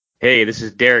Hey, this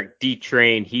is Derek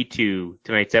D-Train He2.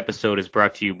 Tonight's episode is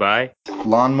brought to you by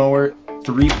Lawnmower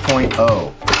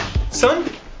 3.0. Son,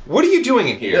 what are you doing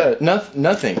in here?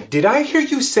 Nothing. Did I hear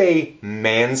you say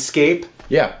manscape?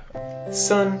 Yeah.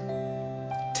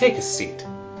 Son, take a seat.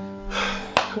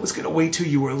 I was gonna wait till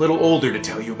you were a little older to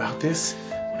tell you about this.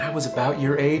 When I was about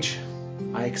your age,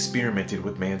 I experimented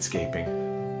with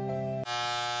manscaping.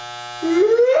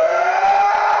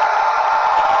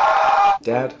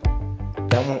 Dad,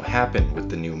 that won't happen with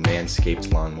the new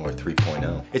Manscaped Lawnmower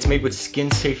 3.0. It's made with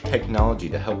skin-safe technology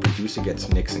to help reduce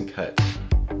against nicks and cuts.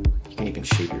 You can even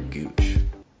shave your gooch.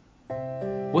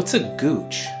 What's a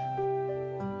gooch?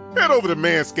 Head over to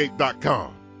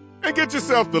manscaped.com and get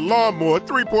yourself the Lawnmower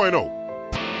 3.0.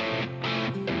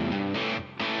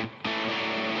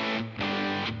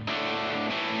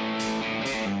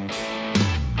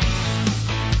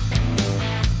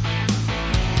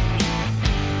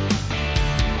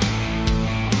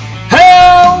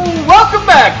 Welcome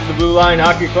back to the Blue Line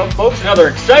Hockey Club, folks. Another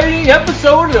exciting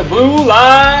episode of the Blue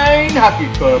Line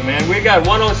Hockey Club, man. We got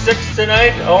 106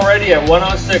 tonight, already at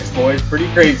 106, boys.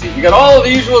 Pretty crazy. We got all of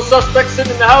the usual suspects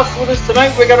sitting in the house with us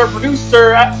tonight. We got our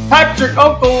producer, Patrick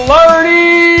Uncle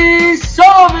Lardy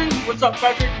Sullivan. What's up,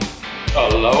 Patrick?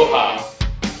 Aloha.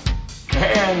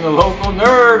 And the local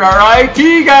nerd, our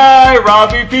IT guy,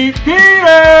 Robbie Pete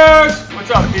Peters.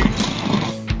 What's up, Pete?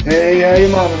 Hey, how you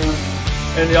mama?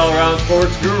 And the all-around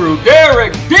sports guru,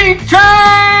 Derek D-Train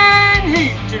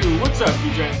He2. What's up,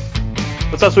 DJ?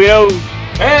 What's up, sweetos?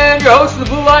 And your host of the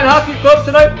Blue Line Hockey Club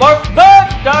tonight, Mark the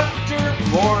Dr.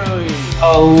 Morley.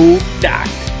 Oh, Doc.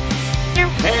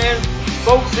 And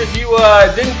folks, if you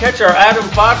didn't catch our Adam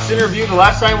Fox interview the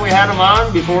last time we had him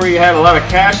on, before he had a lot of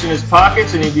cash in his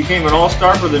pockets and he became an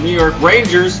all-star for the New York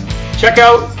Rangers, check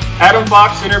out Adam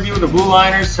Fox interview with the Blue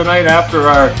Liners tonight after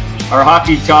our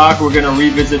hockey talk. We're going to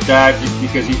revisit that just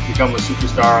because he's become a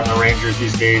superstar on the Rangers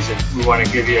these days, and we want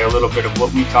to give you a little bit of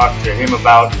what we talked to him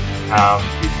about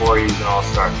before he was an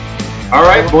all-star. All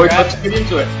right, boys, let's get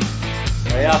into it.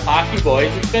 Yeah, hockey, boys.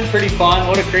 It's been pretty fun.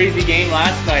 What a crazy game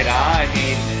last night, huh? I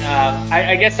mean,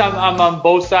 I guess I'm on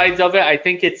both sides of it. I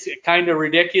think it's kind of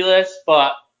ridiculous,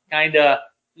 but kind of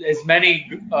as many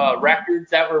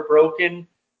records that were broken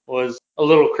was a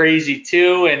little crazy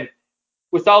too, and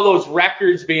with all those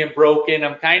records being broken,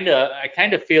 I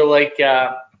kind of feel like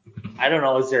I don't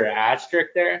know. Is there an asterisk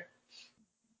there?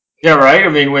 Yeah, right. I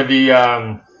mean, with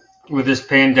the with this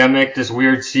pandemic, this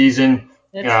weird season,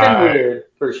 It's been weird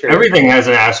for sure. Everything has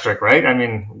an asterisk, right? I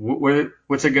mean,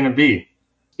 what's it going to be?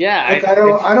 Yeah,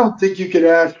 I don't think you could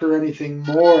ask for anything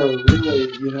more,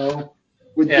 really.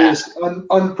 With this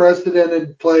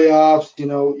unprecedented playoffs,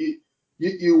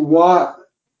 you want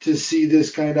to see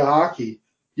this kind of hockey.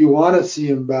 You want to see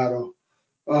them battle.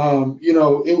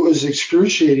 It was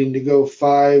excruciating to go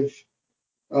 5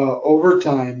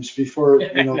 overtimes before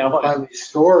they finally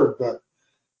scored. But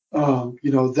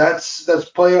that's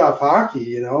playoff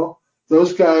hockey.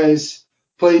 Those guys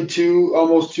played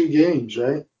almost two games,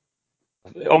 right?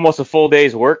 Almost a full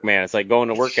day's work, man. It's like going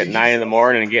to work at 9 in the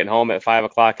morning and getting home at 5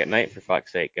 o'clock at night, for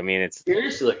fuck's sake. I mean, it's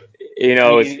seriously.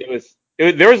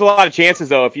 There was a lot of chances,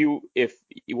 though. If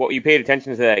you paid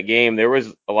attention to that game, there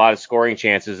was a lot of scoring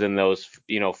chances in those,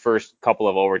 first couple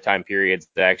of overtime periods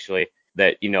that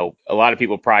a lot of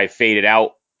people probably faded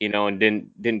out, and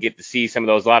didn't get to see some of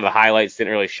those. A lot of the highlights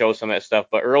didn't really show some of that stuff.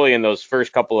 But early in those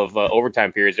first couple of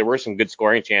overtime periods, there were some good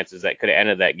scoring chances that could have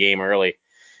ended that game early.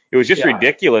 It was just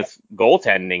ridiculous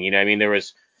goaltending. I mean,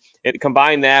 it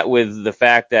combined that with the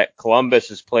fact that Columbus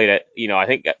has played at, I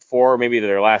think at 4, maybe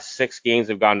their last 6 games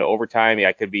have gone to overtime.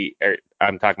 Yeah,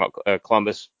 I'm talking about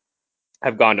Columbus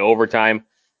have gone to overtime.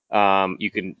 You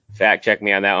can fact check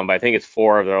me on that one, but I think it's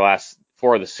 4 of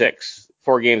the 6,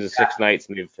 4 games of 6 nights,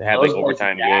 and they've had like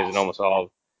overtime games and almost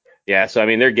all. Yeah, so I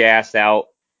mean, they're gassed out.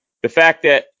 The fact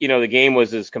that, the game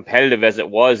was as competitive as it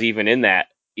was, even in that,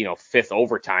 5th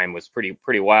overtime, was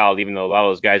pretty wild, even though a lot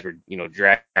of those guys were,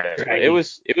 dragged. It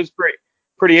was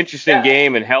pretty interesting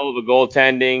game, and hell of a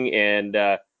goaltending. And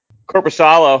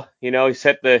Korpisalo, he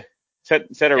set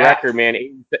a record,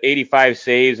 man. 85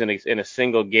 saves in a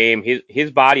single game. His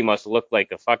body must have looked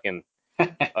like a fucking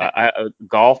a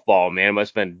golf ball, man. It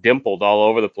must have been dimpled all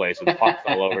over the place with pucks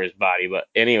all over his body. But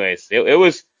anyways, it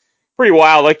was pretty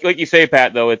wild. Like you say,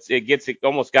 Pat, though, it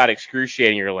almost got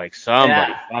excruciating. You're like,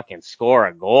 somebody fucking score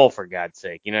a goal, for God's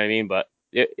sake. You know what I mean? But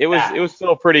it was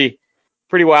still a pretty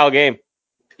wild game.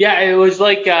 Yeah, it was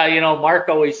like, Mark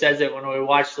always says it when we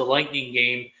watch the Lightning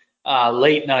game,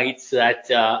 late nights, that,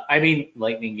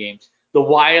 Lightning games, the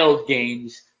Wild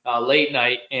games, late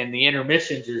night, and the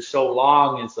intermissions are so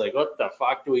long. It's like, what the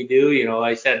fuck do we do?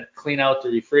 I said clean out the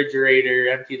refrigerator,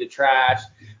 empty the trash.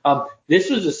 This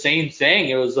was the same thing.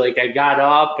 It was like I got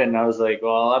up and I was like,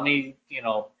 well, let me,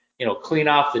 clean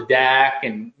off the deck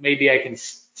and maybe I can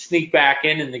sneak back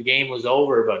in and the game was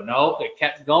over. But no, it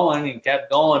kept going and kept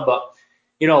going. But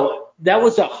that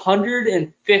was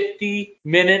 150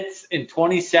 minutes and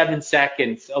 27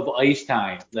 seconds of ice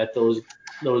time that those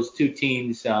two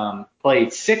teams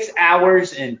played. 6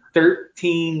 hours and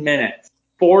 13 minutes.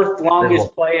 Fourth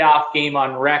longest playoff game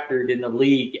on record in the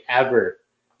league ever.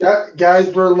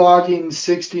 Guys were logging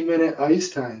 60-minute ice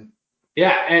time.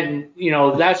 Yeah, and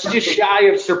that's just shy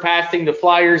of surpassing the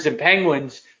Flyers and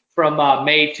Penguins from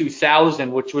May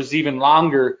 2000, which was even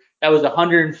longer. That was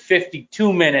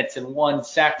 152 minutes and 1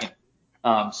 second.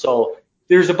 So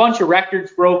there's a bunch of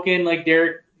records broken, like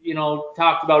Derek,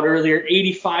 talked about earlier.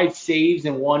 85 saves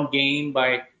in one game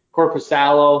by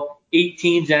Korpisalo. 8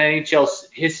 teams in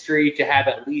NHL history to have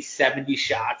at least 70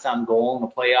 shots on goal in a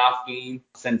playoff game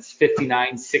since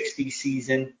 59-60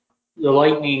 season. The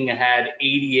Lightning had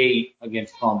 88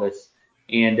 against Columbus.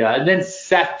 And then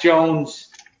Seth Jones,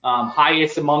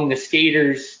 highest among the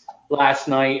skaters last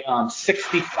night,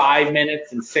 65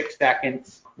 minutes and 6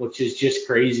 seconds, which is just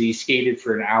crazy. He skated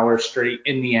for an hour straight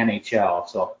in the NHL.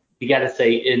 So you got to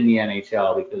say in the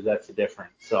NHL because that's the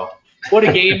difference. So what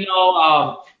a game,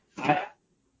 though. I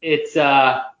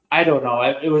don't know.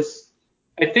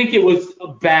 I think it was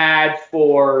bad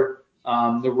for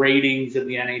the ratings of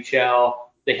the NHL.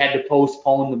 They had to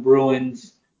postpone the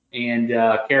Bruins and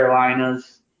the Carolina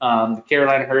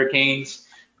Hurricanes.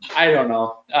 I don't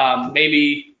know.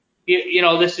 Maybe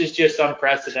this is just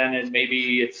unprecedented.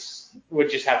 Maybe we'll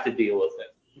just have to deal with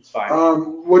it. It's fine.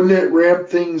 Wouldn't it ramp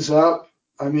things up?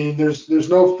 I mean, there's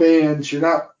no fans. You're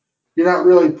not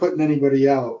really putting anybody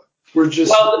out. We're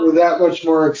that much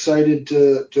more excited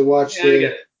to watch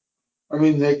the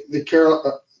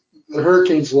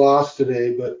Hurricanes lost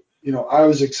today, but I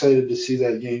was excited to see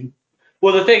that game.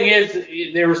 Well, the thing is,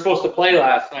 they were supposed to play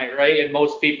last night, right? And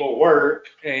most people work,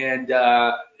 and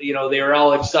they were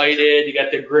all excited. You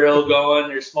got the grill going,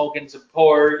 they're smoking some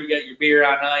pork, you got your beer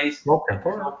on ice. Smoking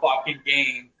pork. No fucking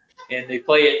game, and they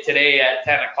play it today at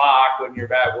 10 o'clock when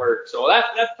you're at work. So that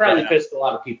probably pissed a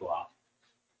lot of people off.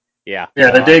 Yeah.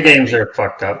 Yeah, the day games are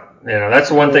fucked up. That's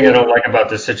the one thing I don't like about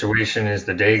this situation is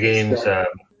the day games.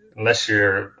 Unless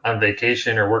you're on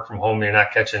vacation or work from home, you're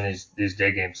not catching these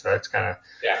day games. So that's kind of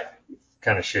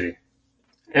shitty.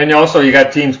 And also, you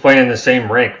got teams playing in the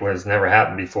same rink, which has never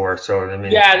happened before. So I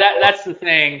mean, yeah, that's the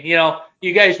thing.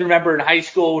 You guys remember in high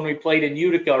school when we played in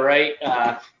Utica, right?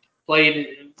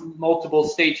 Played multiple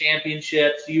state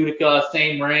championships. Utica,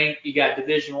 same rink. You got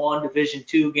Division I, Division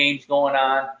II games going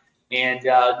on. And,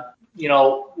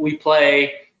 we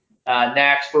play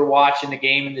next. We're watching the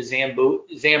game in the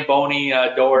Zamboni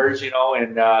doors,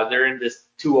 and they're in this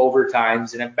 2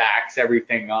 overtimes, and it backs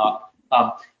everything up.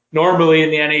 Normally in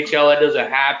the NHL, that doesn't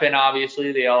happen,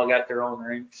 obviously. They all got their own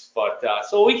rinks. But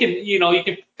so we can, you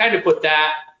can kind of put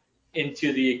that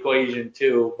into the equation,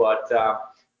 too. But,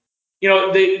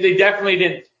 they definitely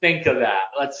didn't think of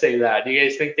that. Let's say that. Do you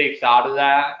guys think they thought of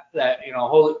that? That,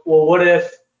 well,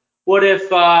 what if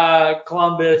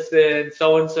Columbus and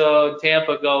so-and-so and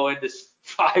Tampa go into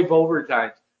 5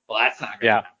 overtimes? Well, that's not going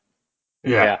to happen.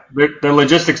 Yeah. The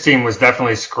logistics team was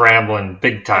definitely scrambling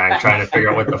big time, trying to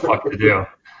figure out what the fuck to do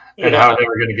and how they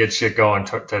were going to get shit going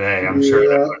today. I'm sure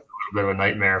that was a little bit of a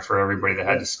nightmare for everybody that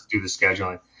had to do the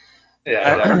scheduling.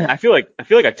 Yeah, I feel like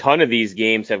a ton of these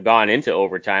games have gone into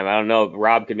overtime. I don't know.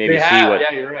 Rob could maybe see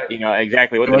what you're right.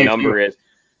 Exactly what the number is.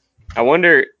 I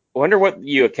wonder what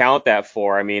you account that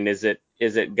for. I mean, is it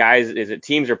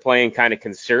teams are playing kind of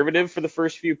conservative for the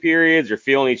first few periods or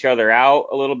feeling each other out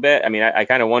a little bit? I mean, I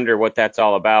kind of wonder what that's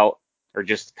all about, or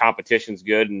just competition's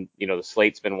good and the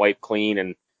slate's been wiped clean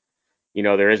and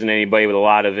there isn't anybody with a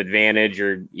lot of advantage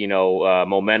or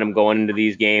momentum going into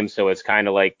these games, so it's kind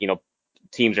of like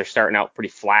teams are starting out pretty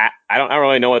flat. I don't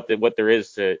really know what there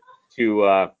is to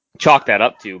chalk that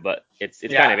up to, but it's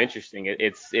kind of interesting.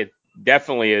 It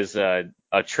definitely is a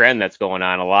trend that's going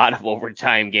on, a lot of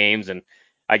overtime games, and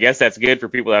I guess that's good for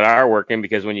people that are working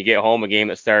because when you get home, a game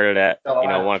that started at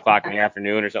 1 o'clock in the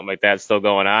afternoon or something like that is still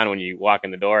going on when you walk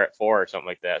in the door at 4 or something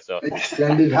like that. So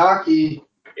extended hockey.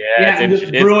 Yeah, and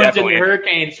the Bruins and the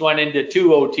Hurricanes went into 2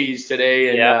 OTs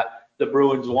today, and the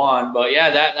Bruins won. But yeah,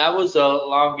 that was a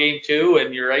long game too,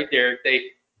 and you're right there.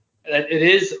 It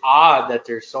is odd that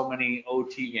there's so many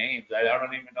OT games. I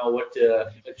don't even know what to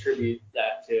attribute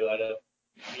that to.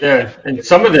 Yeah, and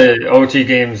some of the OT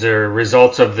games are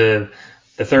results of the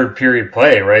the third period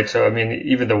play, right? So, I mean,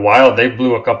 even the Wild, they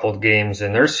blew a couple of games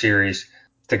in their series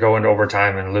to go into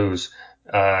overtime and lose.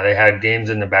 They had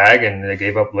games in the bag and they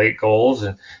gave up late goals,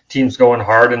 and teams going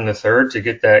hard in the third to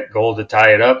get that goal to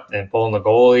tie it up and pulling the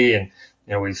goalie. And,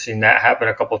 we've seen that happen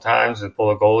a couple of times. They pull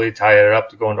the goalie, tie it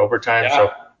up to go into overtime. Yeah.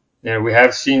 So, we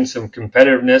have seen some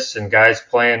competitiveness and guys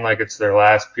playing like it's their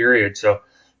last period. So,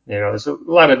 there's a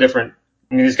lot of different,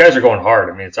 these guys are going hard.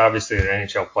 I mean, it's obviously the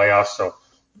NHL playoffs. So,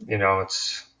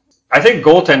 I think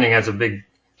goaltending has a big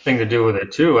thing to do with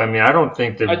it too. I mean, I don't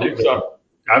think that, I think so.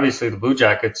 Obviously the Blue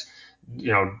Jackets,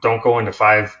 don't go into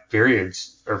 5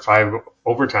 periods or 5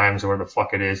 overtimes or whatever the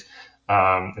fuck it is,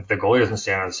 if the goalie doesn't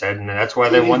stand on his head, and that's why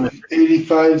they won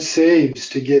 85 saves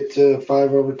to get to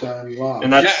 5 overtime. Wow.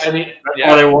 And that's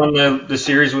why they won the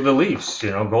series with the Leafs,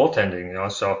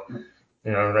 goaltending, so,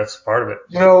 that's part of it.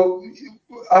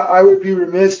 I would be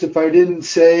remiss if I didn't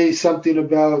say something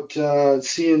about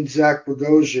seeing Zach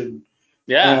Bogosian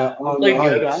on the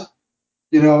ice.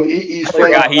 He's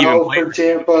playing well for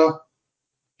Tampa.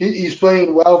 He's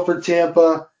playing well for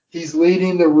Tampa. He's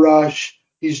leading the rush.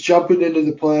 He's jumping into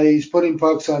the play. He's putting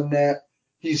pucks on net.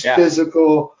 He's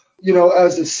physical.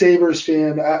 As a Sabres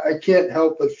fan, I can't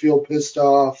help but feel pissed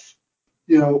off.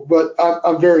 But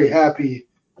I'm very happy,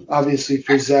 obviously,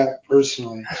 for Zach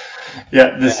personally.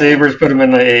 Yeah, the Sabres put him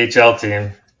in the AHL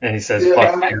team, and he says,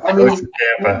 "Fuck you." I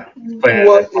mean,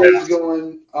 what is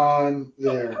going on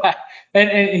there?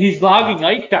 And he's logging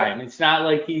ice time. It's not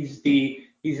like he's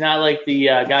not like the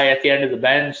guy at the end of the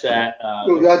bench that.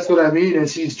 Well, that's what I mean.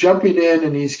 Is he's jumping in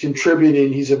and he's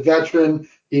contributing. He's a veteran.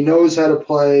 He knows how to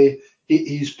play.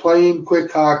 He's playing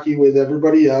quick hockey with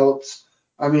everybody else.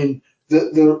 I mean,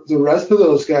 the rest of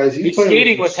those guys, he's playing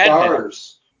skating with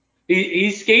stars.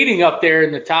 He's skating up there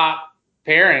in the top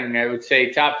pairing. I would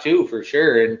say top 2 for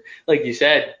sure. And like you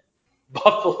said,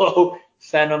 Buffalo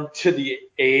sent him to the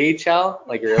AHL.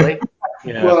 Like really?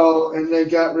 Yeah. Well, and they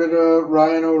got rid of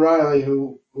Ryan O'Reilly,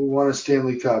 who won a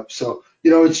Stanley Cup. So,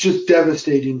 it's just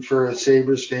devastating for a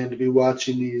Sabres fan to be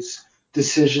watching these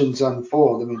decisions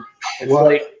unfold. I mean,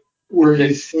 what were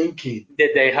you thinking?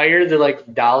 Did they hire the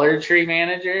Dollar Tree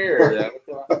manager?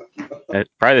 Or That's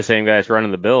probably the same guy that's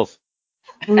running the Bills.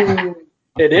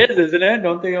 It is, isn't it?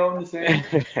 Don't they own the same?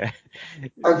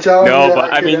 I'm telling you,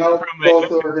 but I can help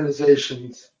both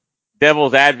organizations.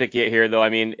 Devil's advocate here, though. I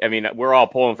mean, we're all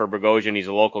pulling for Bogosian. He's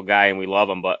a local guy, and we love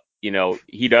him. But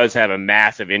he does have a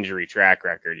massive injury track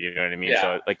record. You know what I mean?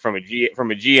 Yeah. So, from a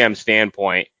GM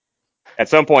standpoint, at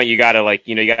some point you gotta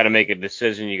you gotta make a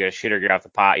decision. You gotta shit or get off the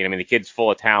pot. The kid's full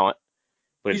of talent,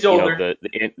 but he's older.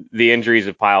 The injuries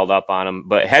have piled up on him.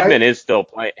 But Hedman is still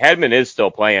playing. Hedman is still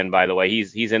playing, by the way.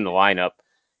 He's in the lineup,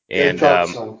 and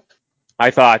I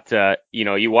thought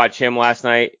you watch him last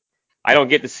night. I don't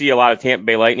get to see a lot of Tampa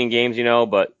Bay Lightning games,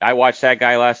 but I watched that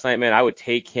guy last night, man. I would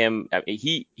take him.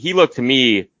 He looked to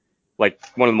me like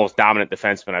one of the most dominant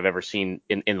defensemen I've ever seen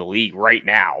in the league right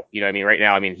now. You know what I mean? Right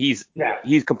now, he's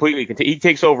completely he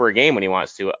takes over a game when he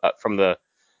wants to from the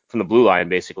blue line,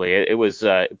 basically. It was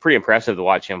pretty impressive to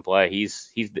watch him play.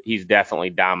 He's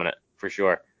definitely dominant for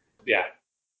sure. Yeah.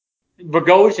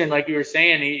 Bogosian, like you were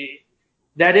saying,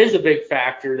 that is a big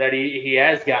factor that he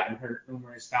has gotten hurt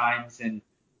numerous times, and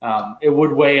it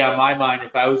would weigh on my mind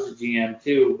if I was a GM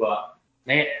too. But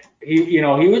man, he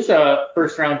was a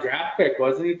first round draft pick,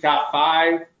 wasn't he? Top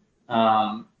 5,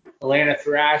 Atlanta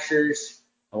Thrashers.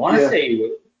 I want to say he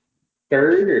was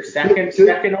third or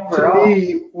second overall. To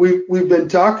me, we've been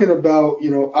talking about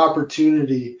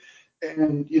opportunity,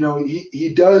 and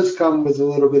he does come with a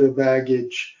little bit of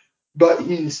baggage, but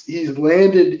he's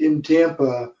landed in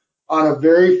Tampa on a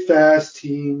very fast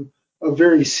team, a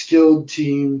very skilled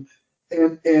team.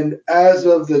 And as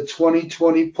of the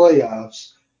 2020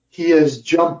 playoffs, he has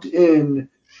jumped in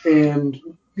and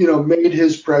made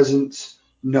his presence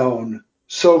known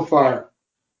so far.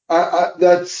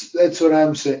 That's what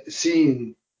I'm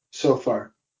seeing so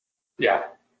far. Yeah.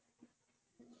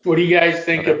 What do you guys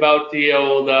think about the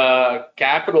old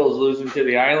Capitals losing to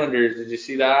the Islanders? Did you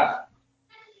see that?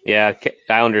 Yeah,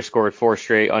 Islanders scored 4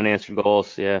 straight unanswered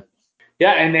goals. Yeah.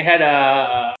 Yeah, and they had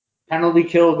a penalty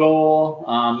kill goal.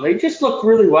 They just looked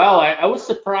really well. I was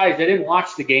surprised. I didn't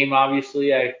watch the game,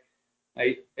 obviously. I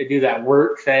do that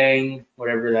work thing,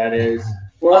 whatever that is.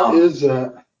 What is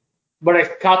that? But I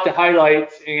caught the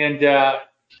highlights, and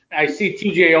I see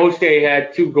TJ Oshie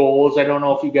had 2 goals. I don't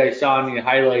know if you guys saw any of the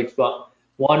highlights, but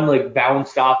one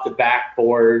bounced off the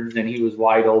backboards, and he was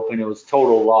wide open. It was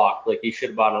total luck. He should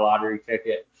have bought a lottery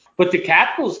ticket. But the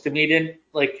Capitals, to me, didn't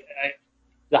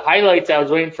the highlights. I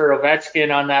was waiting for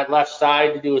Ovechkin on that left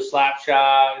side to do a slap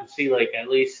shot and see at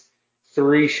least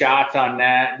 3 shots on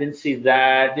that. Didn't see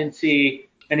that. Didn't see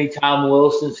any Tom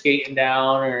Wilson skating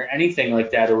down or anything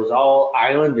like that. It was all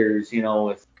Islanders,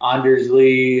 with Anders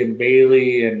Lee and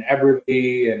Bailey and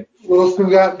Eberle, and Wilson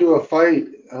got into a fight.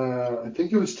 I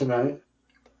think it was tonight.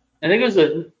 I think it was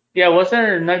wasn't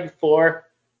it the night before?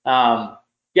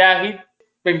 He'd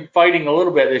been fighting a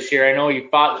little bit this year. I know he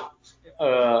fought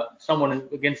someone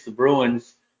against the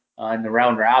Bruins in the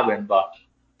round robin, but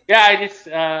yeah, I just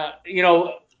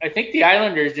I think the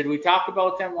Islanders. Did we talk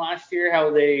about them last year?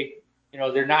 How they,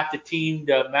 they're not the team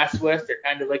to mess with. They're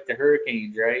kind of like the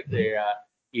Hurricanes, right? They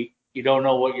you don't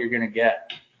know what you're gonna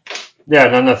get. Yeah,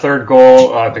 and on the third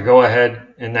goal to go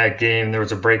ahead in that game, there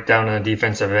was a breakdown in the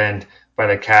defensive end by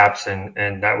the Caps, and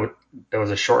that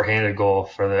was a shorthanded goal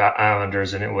for the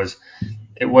Islanders, and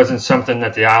it wasn't something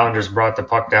that the Islanders brought the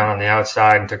puck down on the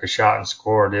outside and took a shot and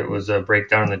scored. It was a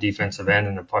breakdown in the defensive end,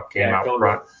 and the puck came out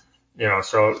front.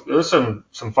 So there was some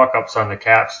fuck ups on the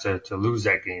Caps to lose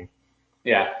that game.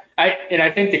 Yeah,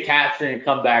 I think the Caps are going to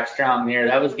come back strong there.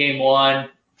 That was game one,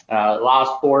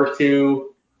 lost 4-2,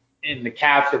 and the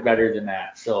Caps are better than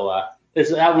that. So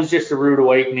that was just a rude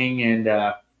awakening, and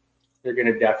they're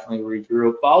going to definitely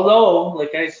regroup. Although,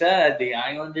 like I said, the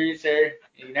Islanders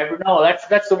you never know.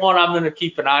 That's the one I'm going to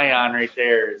keep an eye on right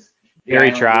there. Is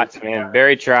Barry Trotz, man.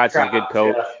 Barry Trotz is a good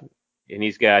coach. Yeah. And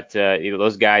he's got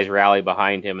those guys rally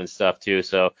behind him and stuff too.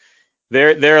 So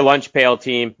they're a lunch pail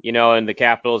team, and the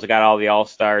Capitals have got all the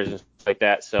all-stars and stuff like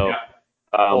that. So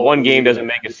one game doesn't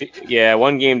make a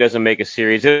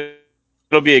series.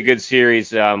 It'll be a good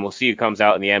series. We'll see who comes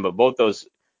out in the end. But both those,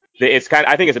 I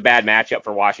think it's a bad matchup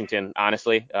for Washington,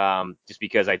 honestly. Just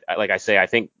because I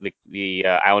think the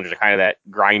Islanders are kind of that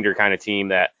grinder kind of team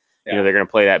that they're going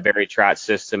to play that Barry Trotz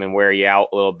system and wear you out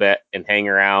a little bit and hang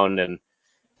around and.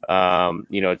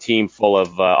 A team full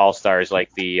of all-stars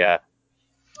like the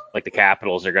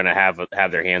Capitals are going to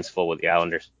have their hands full with the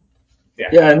Islanders.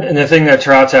 Yeah, and the thing that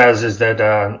Trotz has is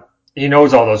that he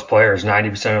knows all those players.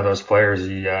 90% of those players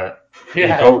he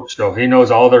coached, so he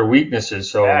knows all their weaknesses.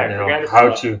 So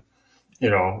how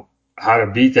to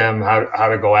beat them, how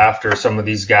to go after some of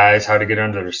these guys, how to get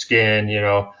under their skin.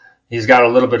 He's got a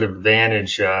little bit of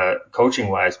advantage coaching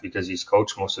wise because he's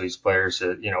coached most of these players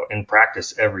in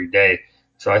practice every day.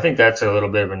 So I think that's a little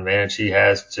bit of an advantage he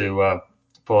has to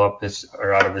pull up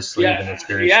out of his sleeve in that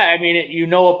series. Yeah, I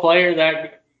mean, a player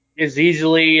that is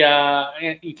easily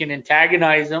you can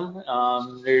antagonize them.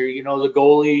 The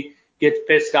goalie gets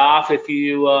pissed off if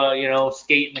you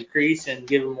skate in the crease and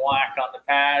give him whack on the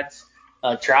pads.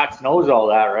 Trotz knows all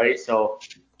that, right? So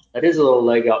that is a little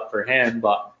leg up for him.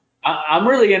 But I'm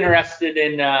really interested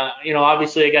in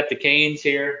obviously I got the Canes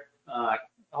here.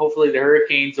 Hopefully the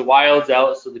Hurricanes, the Wild's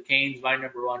out, so the Canes, my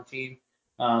number one team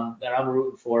that I'm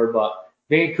rooting for. But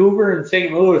Vancouver and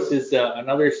St. Louis is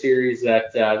another series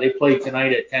that they play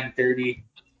tonight at 10:30,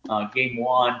 game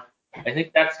one. I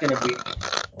think that's going to be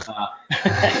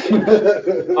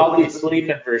I'll be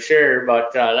sleeping for sure,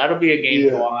 but that'll be a game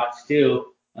to watch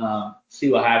too.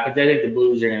 See what happens. I think the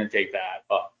Blues are going to take that.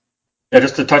 But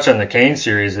just to touch on the Canes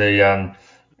series, the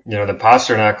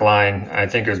Pasternak line, I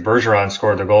think it was Bergeron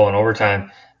scored the goal in overtime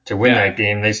to win that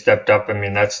game. They stepped up. I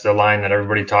mean, that's the line that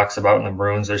everybody talks about in the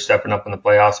Bruins. They're stepping up in the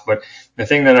playoffs. But the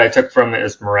thing that I took from it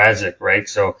is Mrazek, right?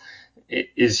 So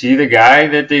is he the guy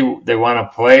that they want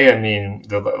to play? I mean,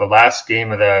 the last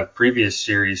game of the previous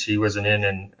series, he wasn't in.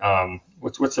 And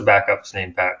what's the backup's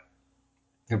name, Pat?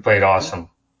 Who played awesome?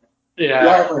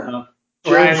 Yeah.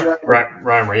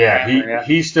 Reimer, yeah.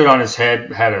 He stood on his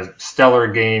head, had a stellar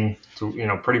game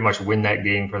to, pretty much win that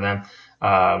game for them.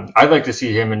 I'd like to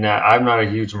see him in that. I'm not a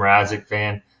huge Mrazek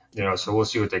fan, so we'll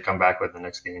see what they come back with the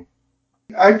next game.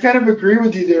 I kind of agree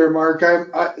with you there, Mark.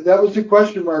 That was a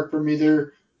question mark for me.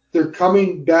 They're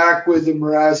coming back with a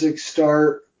Mrazek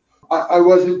start. I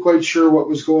wasn't quite sure what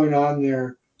was going on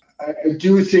there. I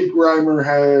do think Reimer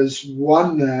has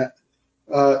won that.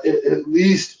 At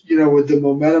least, with the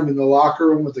momentum in the locker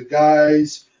room with the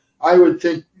guys, I would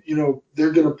think,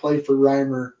 they're going to play for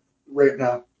Reimer right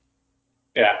now.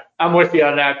 Yeah, I'm with you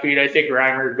on that, Pete. I think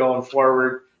Reimer going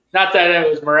forward. Not that it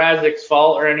was Mrazek's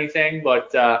fault or anything,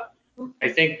 but I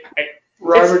think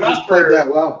Reimer just played that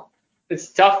well. It's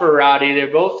tough for Roddy.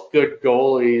 They're both good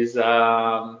goalies.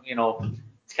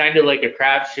 It's kind of like a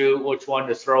crapshoot which one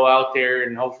to throw out there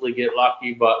and hopefully get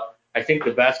lucky. But I think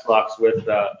the best luck's with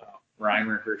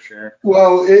Reimer for sure.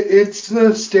 Well, it's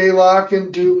the Stalock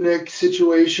and Dubnyk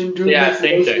situation.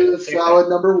 Dubnyk was the solid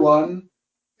number one,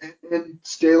 and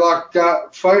Stalock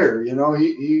got fired.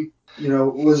 He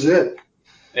was it.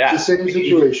 Yeah, it's the same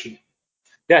situation.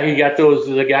 He got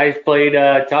the guys played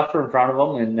tougher in front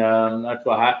of him, and that's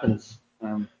what happens.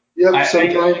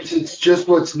 Sometimes it's just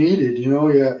what's needed.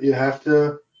 You have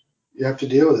to You have to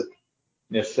deal with it.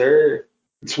 Yes, sir.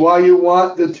 It's why you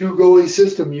want the 2 goalie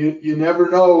system. You never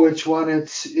know which one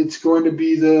it's going to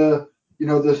be the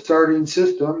starting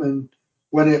system, and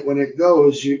when it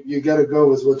goes, you got to go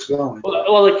with what's going.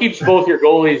 Well, it keeps both your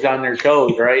goalies on their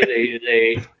toes, right?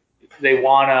 They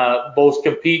want to both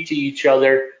compete to each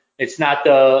other. It's not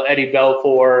the Eddie Belfour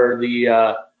or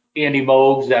the Andy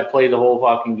Mogs that play the whole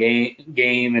fucking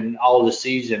game and all the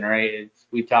season, right?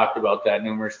 We talked about that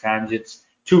numerous times. It's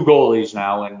 2 goalies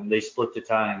now, and they split the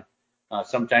time.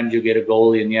 Sometimes you get a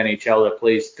goalie in the NHL that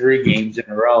plays 3 games in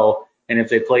a row, and if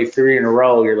they play 3 in a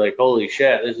row, you're like, holy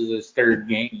shit, this is his 3rd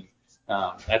game.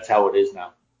 That's how it is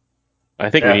now. I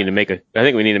think we need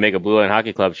to make a Blue Line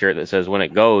Hockey Club shirt that says when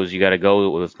it goes, you got to go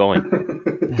with what's going.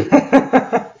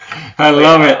 I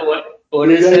love it. What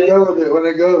you is got to it? go with it when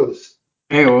it goes.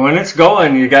 Hey, when it's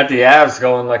going, you got the Avs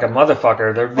going like a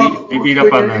motherfucker. They beat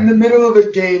up When on you're in the middle of a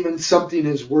game and something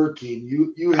is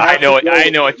working, you have I know to go. I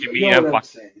know what you mean. You know what I'm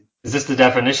saying. Is this the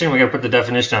definition? We got to put the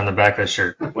definition on the back of the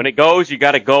shirt. When it goes, you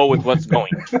got to go with what's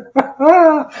going.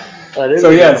 So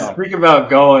yeah, speaking about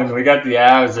going, we got the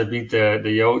Avs that beat the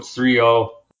Yotes 3-0.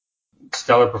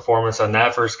 Stellar performance on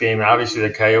that first game. Obviously,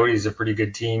 the Coyotes are a pretty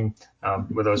good team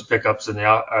with those pickups in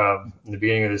the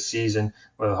beginning of the season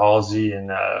with Halsey and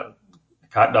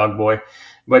Hot Dog Boy.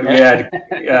 But we had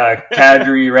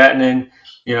Kadri, Ratinen,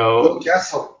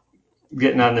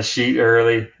 getting on the sheet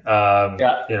early.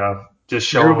 Just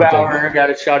showing. Grubauer got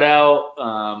a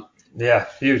shutout. Yeah,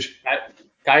 huge.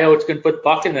 Coyotes can put the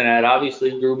puck in the net.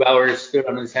 Obviously, Grubauer stood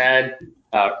on his head.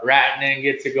 Ratinen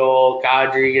gets a goal.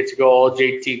 Kadri gets a goal.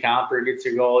 JT Comper gets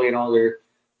a goal.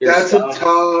 That's a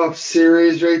tough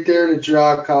series right there to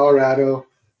draw Colorado.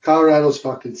 Colorado's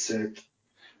fucking sick.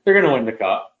 They're gonna win the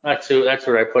cup. That's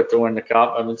where I put to win the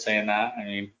cup. I've been saying that. I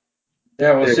mean,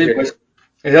 yeah, we'll see.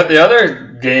 The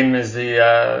other game is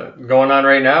going on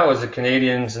right now is the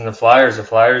Canadiens and the Flyers. The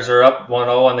Flyers are up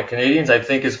 1-0 on the Canadiens. I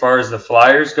think as far as the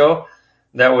Flyers go,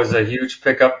 that was a huge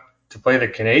pickup to play the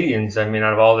Canadiens. I mean,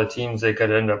 out of all the teams they could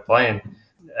end up playing,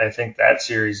 I think that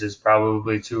series is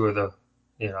probably 2 of the,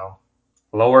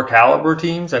 lower caliber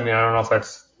teams. I mean, I don't know if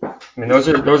that's. I mean, those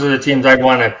are the teams I'd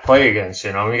want to play against.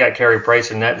 We got Carey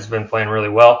Price in net has been playing really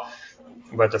well,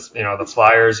 but the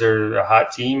Flyers are a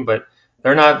hot team, but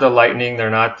they're not the Lightning, they're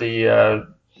not the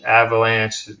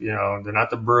Avalanche, they're not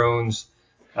the Bruins.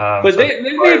 But they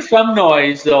made some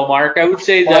noise though, Mark. I would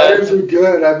say Flyers are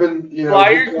good. I've been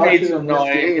Flyers made some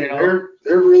noise.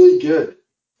 They're really good.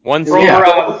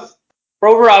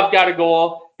 Provorov got a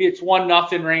goal. It's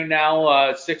 1-0 right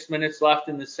now. 6 minutes left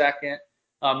in the second.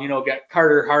 Got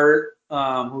Carter Hart,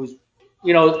 who's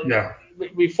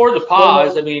before the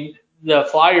pause. I mean, the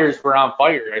Flyers were on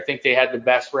fire. I think they had the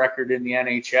best record in the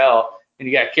NHL, and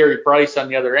you got Carey Price on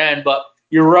the other end. But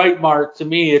you're right, Mark. To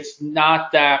me, it's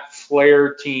not that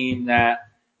Flair team that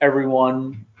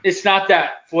everyone. It's not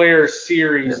that Flair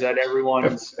series that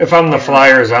everyone's. If I'm the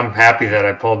Flyers, I'm happy that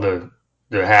I pulled the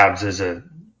Habs as the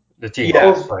team.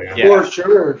 For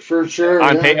sure.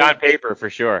 On paper,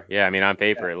 for sure. Yeah, I mean, on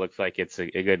paper, it looks like it's a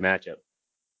good matchup.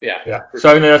 Yeah.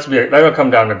 So I mean, that'll come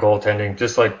down to goaltending,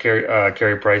 just like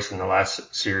Carey Price in the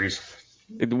last series.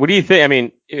 What do you think? I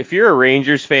mean, if you're a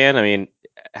Rangers fan, I mean,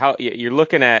 how you're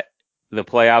looking at the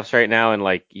playoffs right now, and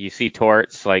like you see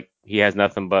Torts, like he has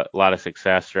nothing but a lot of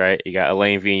success, right? You got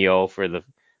Alain Vigneault for the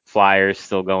Flyers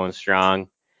still going strong.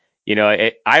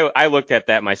 I looked at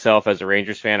that myself as a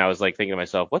Rangers fan. I was like thinking to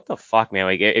myself, what the fuck, man?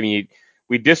 Like, I mean,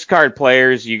 we discard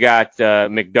players. You got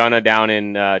McDonough down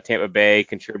in Tampa Bay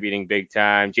contributing big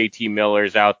time. JT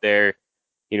Miller's out there,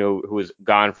 who was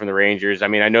gone from the Rangers. I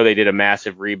mean, I know they did a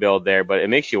massive rebuild there, but it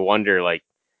makes you wonder, like,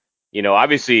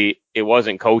 obviously it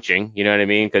wasn't coaching, you know what I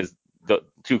mean? Because the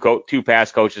two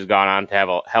past coaches gone on to have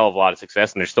a hell of a lot of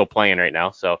success, and they're still playing right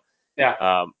now. So,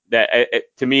 to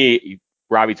me,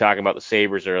 Robbie talking about the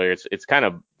Sabres earlier, it's kind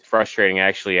of frustrating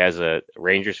actually as a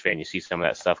Rangers fan. You see some of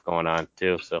that stuff going on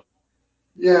too. So.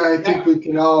 Yeah, I think we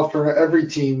can all, for every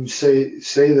team, say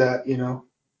that,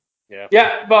 Yeah.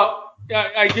 Yeah, but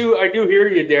I do hear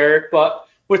you, Derek. But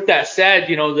with that said,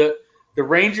 the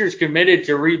Rangers committed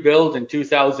to rebuild in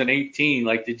 2018.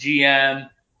 Like the GM,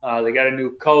 they got a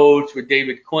new coach with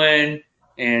David Quinn,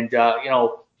 and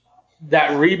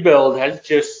that rebuild has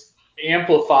just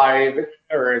amplified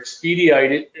or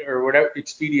expedited or whatever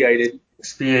expedited.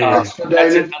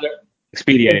 Expedited.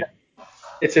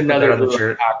 It's another Blue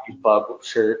Line Hockey Club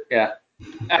shirt. Yeah.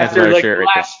 After like the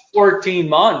last 14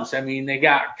 months, I mean, they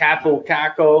got Capo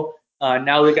Caco.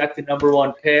 Now they got the number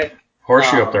 1 pick.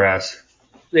 Horseshoe up their ass.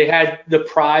 They had the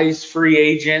prize free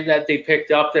agent that they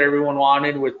picked up that everyone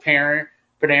wanted with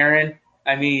Panarin.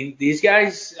 I mean, these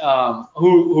guys,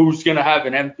 who's going to have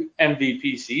an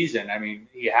MVP season? I mean,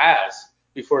 he has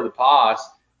before the pause,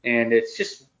 and it's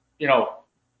just,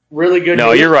 really good.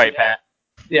 No, news. you're right, Pat.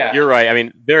 Yeah, You're right. I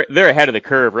mean, they're ahead of the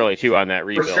curve really too on that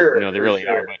rebuild. sure, They for really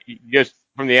sure. are. But you just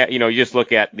from the you just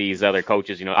look at these other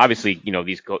coaches. Obviously,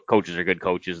 these coaches are good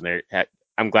coaches, and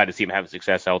I'm glad to see them having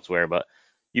success elsewhere. But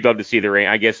you'd love to see the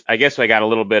Rangers. I guess I got a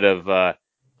little bit of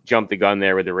jump the gun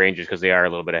there with the Rangers because they are a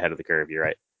little bit ahead of the curve. You're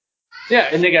right. Yeah,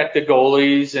 and they got the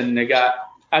goalies, and they got.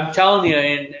 I'm telling you,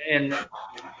 in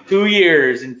 2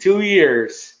 years,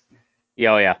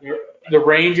 Yeah, oh yeah. the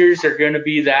Rangers are going to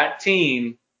be that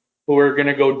team who are going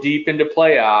to go deep into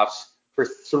playoffs for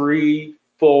 3,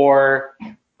 4,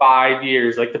 5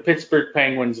 years, like the Pittsburgh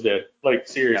Penguins did. Like,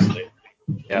 seriously.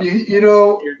 Yeah. You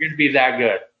know, You're going to be that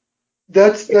good.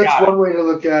 that's one way to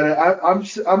look at it.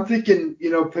 I'm thinking,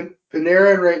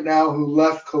 Panarin right now, who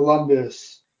left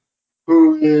Columbus,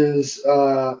 who is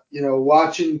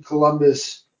watching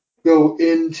Columbus go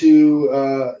into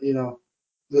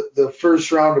the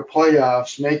first round of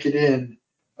playoffs, make it in.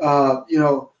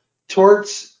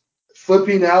 Torts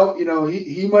flipping out,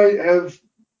 he might have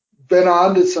been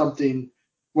onto something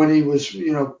when he was,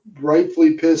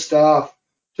 rightfully pissed off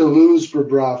to lose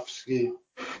Bobrovsky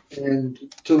and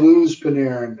to lose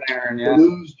Panarin, to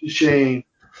lose Duchesne,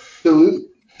 to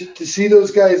see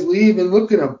those guys leave, and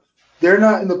look at them. They're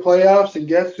not in the playoffs, and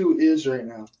guess who is right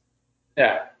now?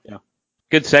 Yeah.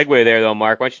 Good segue there, though,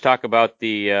 Mark. Why don't you talk about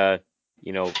the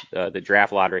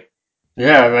draft lottery?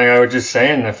 Yeah, I mean, I was just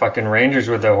saying the fucking Rangers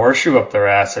with the horseshoe up their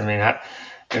ass. I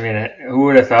mean, who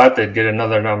would have thought they'd get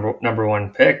another number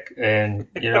one pick? And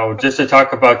just to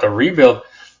talk about the rebuild,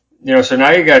 so now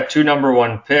you got 2 number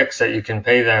one picks that you can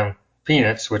pay them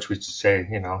peanuts, which we say,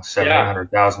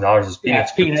 $700,000 is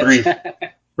peanuts for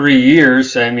 3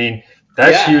 years. I mean,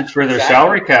 that's huge for their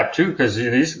salary cap too, because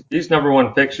these number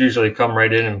one picks usually come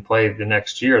right in and play the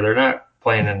next year. They're not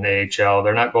playing in the AHL.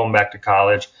 They're not going back to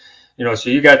college. So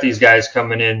you got these guys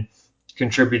coming in,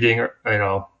 contributing.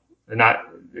 Not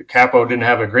Capo didn't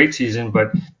have a great season,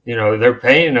 but they're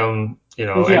paying them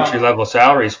entry level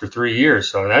salaries for 3 years.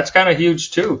 So that's kind of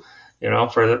huge too.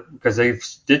 Because they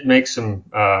did make some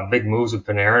big moves with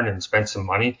Panarin and spent some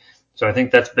money. So I think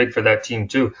that's big for that team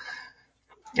too.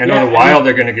 I know the Wild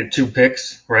are going to get 2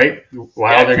 picks, right?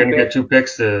 Wild are going to get 2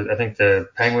 picks. I think the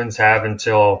Penguins have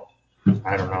until,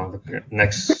 I don't know, the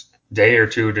next day or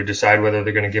two to decide whether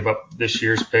they're going to give up this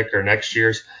year's pick or next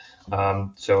year's.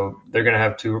 So they're going to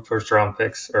have 2 first-round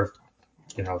picks or,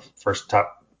 first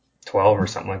top 12 or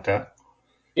something like that.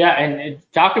 Yeah, and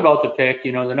talk about the pick.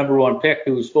 The number one pick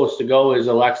who was supposed to go is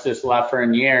Alexis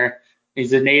Lafreniere.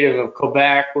 He's a native of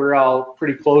Quebec. We're all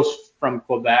pretty close from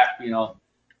Quebec.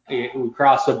 We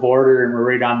cross the border and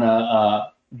we're right on the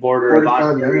border of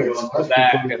Ontario and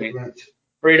Quebec. I mean,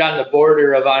 right on the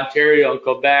border of Ontario and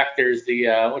Quebec, there's the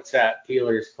what's that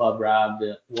Peelers Club, Rob?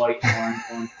 The white and orange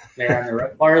one there on the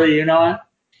right. Marley, you know it?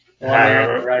 The one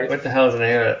there on the right. What the hell is the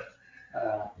name of it?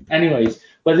 Anyways,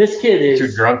 but this kid is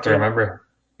too drunk to remember.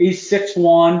 He's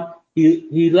 6'1".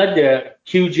 He led the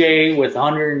QJ with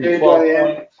 112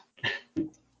 points.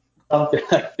 Something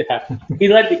like that. He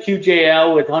led the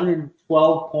QJL with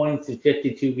 112 points in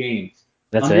 52 games.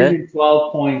 That's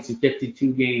 112 points in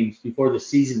 52 games before the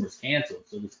season was canceled.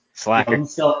 So slacker.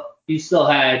 He still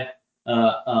had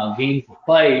games to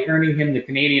play, earning him the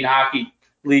Canadian Hockey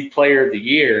League Player of the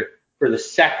Year for the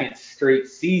second straight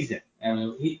season. I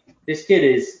mean, this kid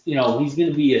is, he's going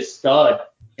to be a stud.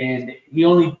 And the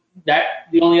only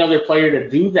other player to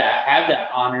do that, have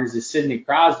that honors, is Sidney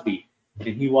Crosby.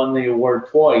 And he won the award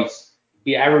twice.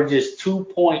 He averages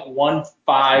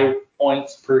 2.15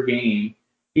 points per game.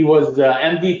 He was the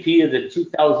MVP of the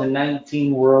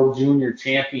 2019 World Junior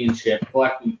Championship,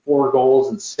 collecting 4 goals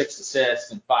and 6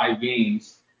 assists in 5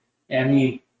 games. I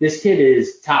mean, this kid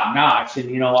is top notch.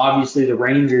 And, obviously the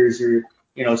Rangers are,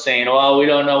 saying, well, we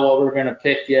don't know what we're going to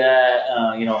pick yet.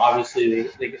 Obviously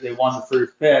they won the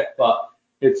first pick, but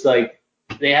it's like,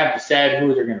 they haven't said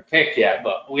who they're going to pick yet,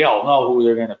 but we all know who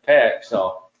they're going to pick.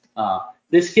 So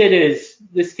this kid is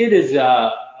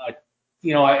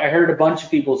I heard a bunch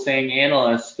of people saying,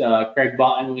 analysts, Craig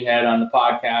Button we had on the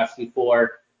podcast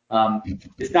before,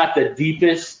 it's not the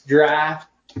deepest draft,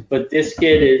 but this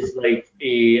kid is like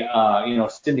a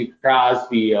Sidney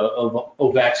Crosby of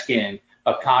Ovechkin,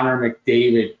 a Connor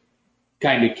McDavid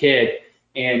kind of kid.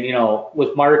 And,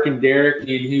 with Mark and Derek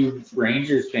being huge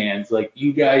Rangers fans, like,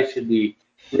 you guys should be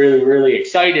really, really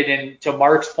excited. And to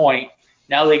Mark's point,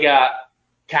 now they got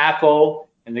Capo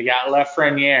and they got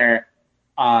Lafreniere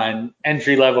on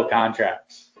entry-level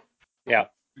contracts. Yeah.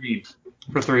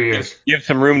 For 3 years. You have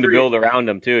some room to build around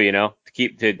them, too,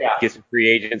 to get some free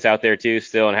agents out there too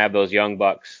still and have those young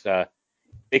bucks.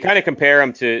 They kind of compare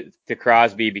him to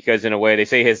Crosby because in a way they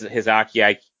say his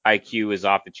hockey IQ is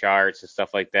off the charts and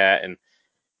stuff like that. And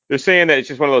they're saying that it's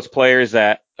just one of those players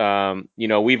that,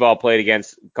 we've all played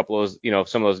against a couple of those,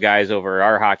 some of those guys over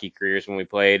our hockey careers when we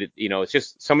played. It's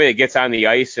just somebody that gets on the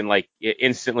ice and like it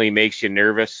instantly makes you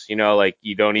nervous. Like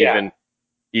you don't even,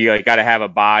 you like got to have a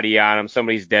body on him.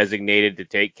 Somebody's designated to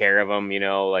take care of him.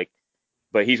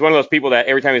 But he's one of those people that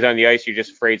every time he's on the ice, you're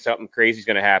just afraid something crazy is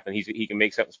going to happen. He can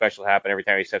make something special happen every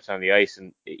time he steps on the ice,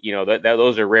 and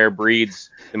those are rare breeds,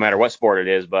 no matter what sport it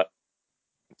is. But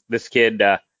this kid,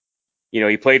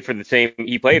 he played for the same.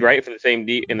 He played right for the same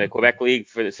in the Quebec League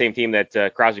for the same team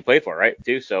that Crosby played for, right?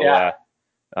 Too. So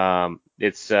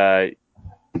it's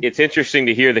interesting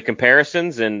to hear the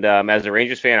comparisons. And as a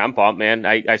Rangers fan, I'm pumped, man.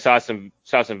 I saw some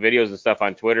videos and stuff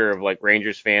on Twitter of like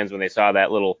Rangers fans when they saw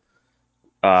that little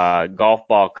golf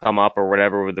ball come up or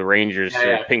whatever with the Rangers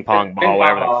or ping pong ball,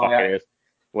 whatever the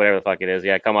fuck it is.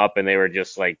 Yeah, come up and they were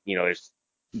just like, just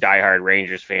diehard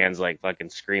Rangers fans like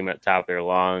fucking screaming at the top of their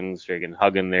lungs, freaking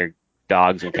hugging their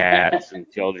dogs and cats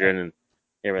and children and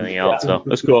everything else. So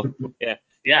that's cool. Yeah.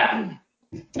 Yeah.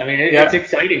 I mean, it's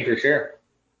exciting for sure.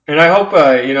 And I hope,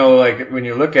 like when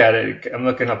you look at it, I'm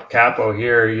looking up Capo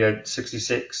here. He had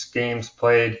 66 games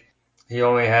played. He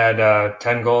only had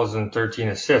 10 goals and 13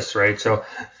 assists, right? So,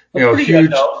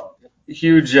 huge,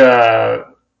 he's going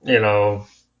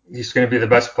to be the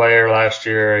best player last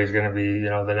year. He's going to be,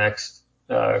 the next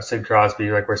Sid Crosby,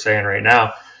 like we're saying right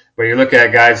now. But you look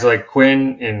at guys like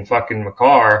Quinn and fucking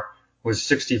McCarr was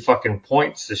 60 fucking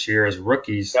points this year as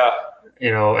rookies,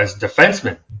 as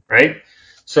defensemen, right?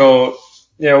 So,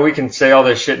 we can say all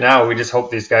this shit now. We just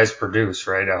hope these guys produce,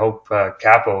 right? I hope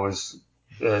Capo is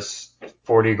this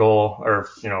 40 goal or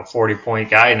 40 point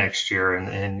guy next year,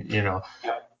 and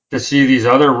to see these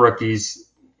other rookies,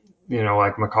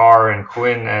 like McCarr and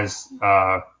Quinn as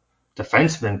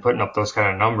defensemen putting up those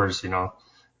kind of numbers,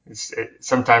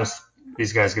 sometimes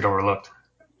these guys get overlooked.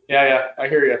 Yeah, I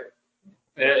hear you.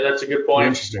 Yeah, that's a good point.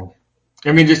 Interesting.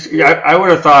 I mean, I would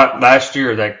have thought last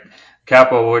year that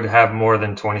Capo would have more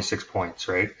than 26 points,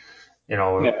 right?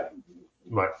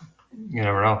 But you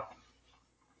never know.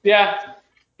 Yeah.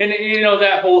 And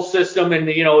that whole system, and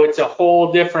it's a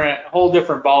whole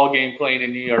different ball game playing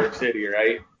in New York City,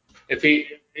 right? If he,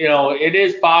 it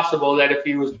is possible that if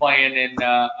he was playing in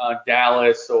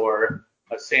Dallas or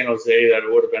San Jose, that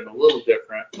it would have been a little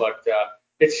different. But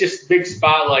it's just big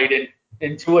spotlight,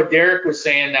 and to what Derek was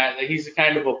saying, that he's the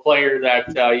kind of a player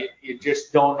that you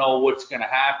just don't know what's going to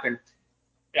happen.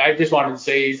 I just wanted to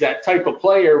say he's that type of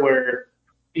player where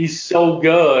he's so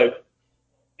good.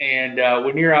 And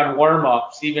when you're on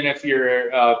warm-ups, even if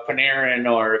you're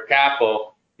Panarin or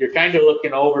Capo, you're kind of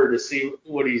looking over to see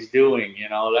what he's doing.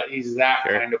 That he's that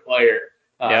kind of player.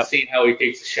 Seeing how he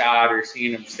takes a shot or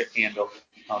seeing him stick handle.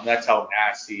 That's how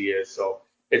nasty he is. So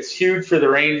it's huge for the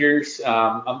Rangers.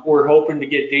 We're hoping to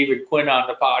get David Quinn on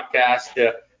the podcast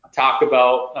to talk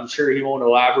about. I'm sure he won't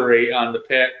elaborate on the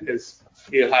pick because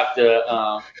he'll have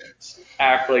to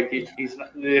act like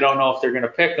they don't know if they're going to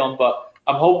pick him, but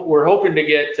we're hoping to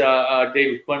get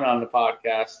David Quinn on the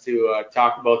podcast to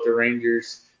talk about the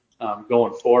Rangers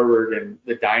going forward and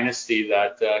the dynasty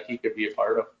that he could be a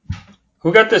part of.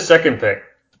 Who got the second pick?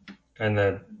 And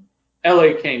the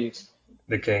LA Kings.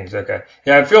 The Kings, okay.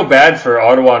 Yeah, I feel bad for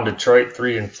Ottawa and Detroit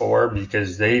 3 and 4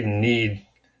 because they need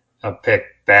a pick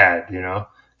bad,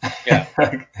 Yeah.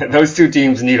 Those two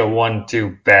teams need a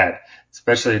 1-2 bad,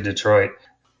 especially Detroit.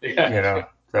 Yeah.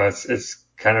 So it's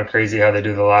kind of crazy how they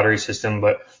do the lottery system,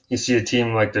 but you see a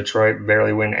team like Detroit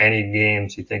barely win any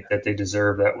games. You think that they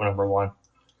deserve that number one.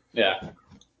 Yeah.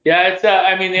 Yeah, it's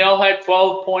they all had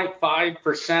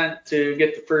 12.5% to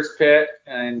get the first pick,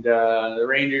 and the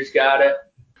Rangers got it.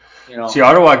 See,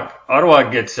 Ottawa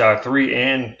gets 3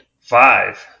 and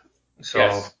 5.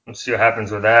 So Let's see what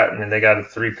happens with that. I mean, they got a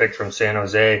 3 pick from San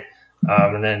Jose.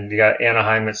 And then you got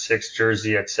Anaheim at 6,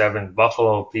 Jersey at 7.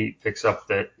 Buffalo, Pete picks up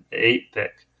the 8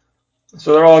 pick.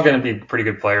 So they're all going to be pretty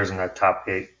good players in that top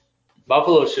 8.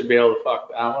 Buffalo should be able to fuck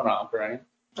that one up, right?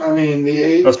 I mean, the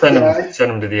 8. They'll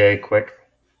send them to the A quick.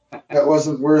 That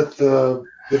wasn't worth the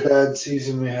bad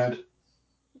season we had.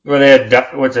 Well, they had,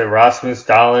 Rasmus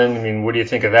Dahlin. I mean, what do you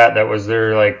think of that? That was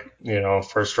their,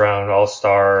 first round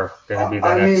all-star going to be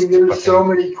the next. There's so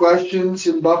many questions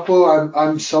in Buffalo.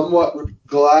 I'm somewhat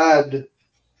glad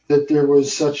that there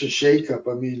was such a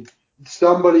shakeup. I mean,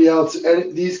 somebody else,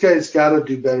 and these guys got to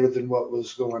do better than what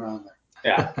was going on there.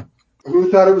 Yeah. Who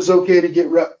thought it was okay to get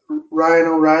Ryan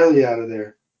O'Reilly out of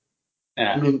there?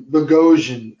 Yeah. I mean,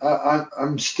 Bogosian.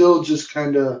 I'm still just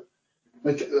kind of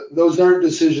Like, those aren't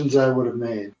decisions I would have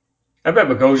made. I bet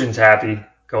Bogosian's happy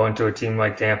going to a team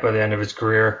like Tampa at the end of his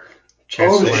career.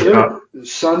 Chance Oh, to win a cup. sure.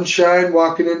 Sunshine,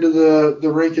 walking into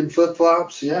the rink in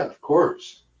flip-flops. Yeah, of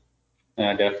course.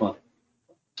 Yeah, definitely.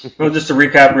 Well, just to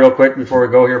recap real quick before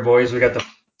we go here, boys, we got the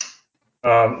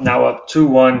now up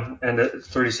 2-1 and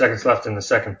 30 seconds left in the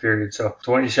second period. So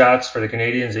 20 shots for the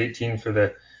Canadians, 18 for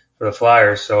the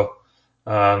Flyers. So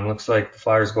looks like the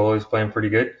Flyers goalie is playing pretty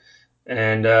good.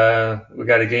 And we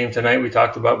got a game tonight we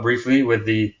talked about briefly with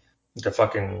the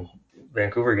fucking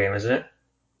Vancouver game, isn't it?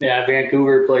 Yeah,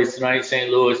 Vancouver plays tonight,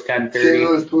 St. Louis, 10:30. St.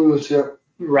 Louis Blues, yeah.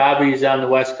 Robbie's on the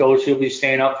West Coast. He'll be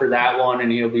staying up for that one,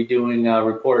 and he'll be doing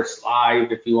reports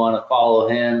live if you want to follow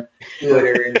him,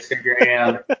 Twitter,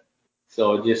 Instagram.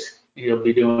 So he'll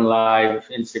be doing live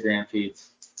Instagram feeds.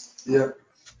 Yeah.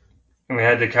 And we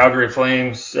had the Calgary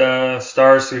Flames Stars,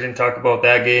 so we didn't talk about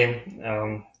that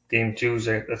game. Game 2,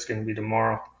 that's going to be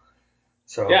tomorrow.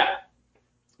 So yeah,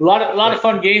 a lot of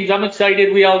fun games. I'm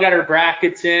excited. We all got our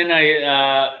brackets in.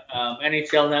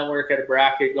 NHL Network had a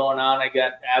bracket going on. I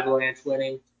got Avalanche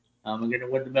winning. I'm going to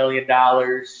win the $1 million,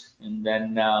 and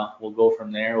then we'll go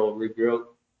from there. We'll regroup.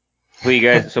 Who you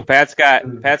guys? So Pat's got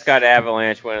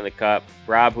Avalanche winning the cup.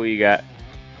 Rob, who you got?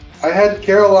 I had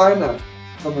Carolina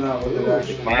coming out with it,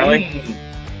 actually. Marley?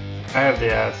 I have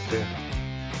the ass too.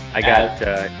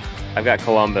 I've got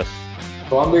Columbus.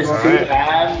 Columbus, All 2 right.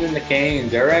 Avs, and the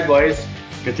Canes. All right, boys.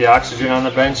 Get the oxygen on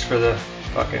the bench for the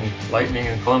fucking Lightning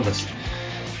in Columbus.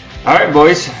 All right,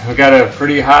 boys. We got a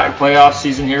pretty hot playoff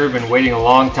season here. We've been waiting a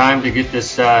long time to get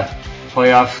this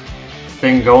playoff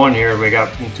thing going here. We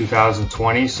got in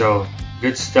 2020, so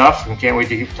good stuff. And can't wait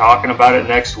to keep talking about it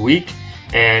next week.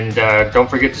 And don't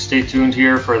forget to stay tuned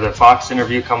here for the Fox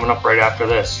interview coming up right after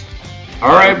this.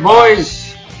 All right,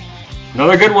 boys.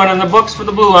 Another good one in the books for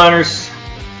the Blue Liners.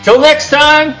 Till next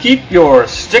time, keep your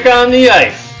stick on the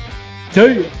ice. Tell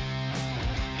you.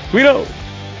 We know.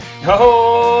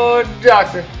 Oh,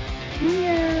 doctor.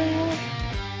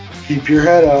 Keep your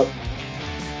head up.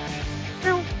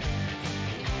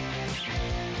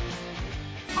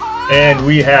 And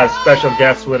we have special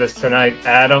guests with us tonight,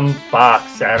 Adam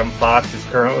Fox. Adam Fox is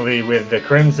currently with the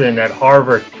Crimson at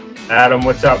Harvard. Adam,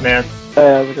 what's up, man?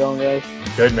 Hey, how's it going, guys?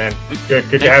 Good, man. Good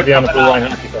to have you on the Blue Line.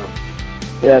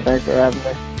 Yeah, thanks for having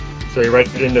me. So you're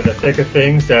right into the thick of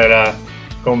things, that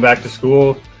going back to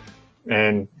school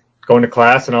and going to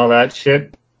class and all that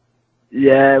shit?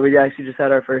 Yeah, we actually just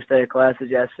had our first day of classes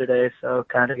yesterday, so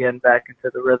kind of getting back into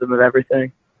the rhythm of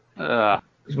everything.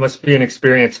 It must be an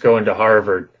experience going to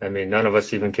Harvard. I mean, none of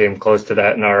us even came close to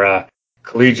that in our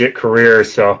collegiate career,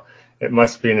 so it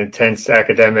must be an intense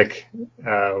academic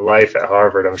life at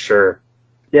Harvard, I'm sure.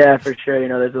 Yeah, for sure. You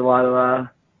know, there's a lot of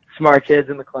smart kids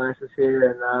in the classes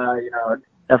here, and, you know,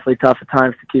 definitely tough at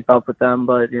times to keep up with them,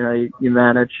 but, you know, you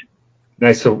manage.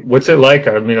 Nice. So what's it like?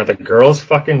 I mean, are the girls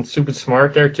fucking super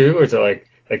smart there too? Or is it like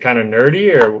they kind of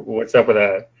nerdy, or what's up with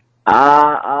that?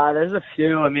 There's a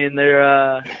few. I mean,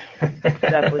 there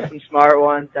definitely some smart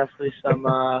ones, definitely some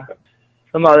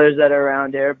others that are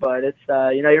around here, but it's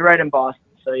you know, you're right in Boston,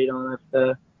 so you don't have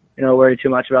to, you know, worry too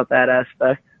much about that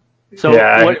aspect. So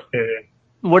Yeah,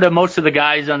 what are most of the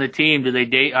guys on the team? Do they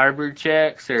date Harvard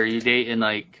chicks, or are you dating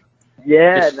like?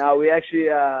 Yeah, no, we actually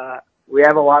we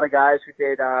have a lot of guys who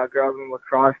date girls on the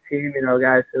lacrosse team, you know,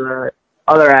 guys who are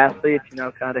other athletes, you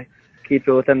know, kind of keep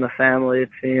it within the family, it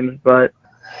seems, but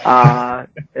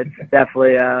it's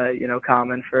definitely you know,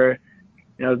 common for,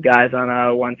 you know, guys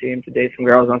on one team to date some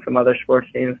girls on some other sports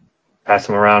teams. pass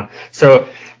them around. So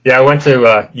yeah, I went to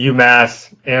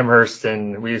UMass Amherst,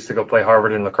 and we used to go play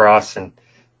Harvard in lacrosse, and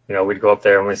you know, we'd go up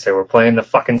there and we'd say, we're playing the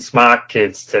fucking smart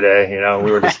kids today. You know,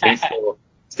 we were the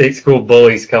state school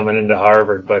bullies coming into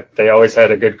Harvard, but they always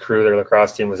had a good crew. Their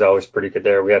lacrosse team was always pretty good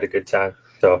there. We had a good time.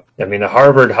 So, I mean, the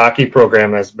Harvard hockey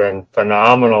program has been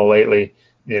phenomenal lately.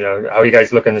 You know, how are you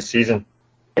guys looking this season?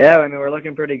 Yeah, I mean, we're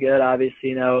looking pretty good. Obviously,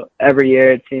 you know, every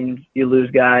year it seems you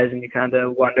lose guys and you kind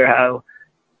of wonder how,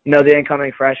 you know, the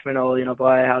incoming freshmen will, you know,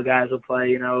 play, how guys will play,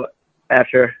 you know,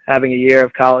 after having a year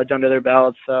of college under their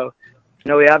belts. So, you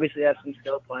know, we obviously have some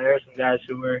skilled players, some guys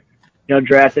who were, you know,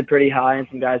 drafted pretty high, and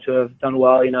some guys who have done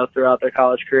well, you know, throughout their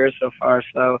college careers so far.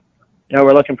 So, you know,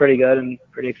 we're looking pretty good and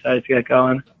pretty excited to get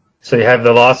going. So you have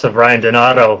the loss of Ryan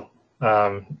Donato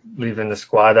leaving the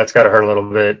squad. That's got to hurt a little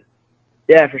bit.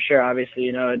 Yeah, for sure. Obviously,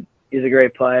 you know, he's a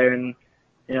great player, and,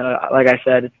 you know, like I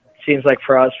said, it seems like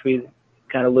for us, we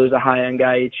kind of lose a high-end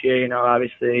guy each year. You know,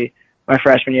 obviously, my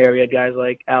freshman year, we had guys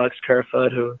like Alex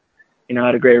Kerfoot, who, you know,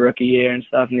 had a great rookie year and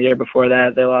stuff. And the year before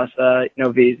that, they lost, you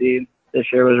know, VZ. This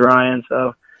year was Ryan.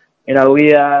 So, you know,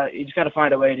 you just got to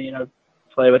find a way to, you know,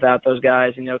 play without those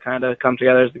guys and, kind of come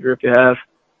together as the group you have.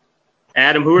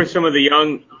 Adam, who are some of the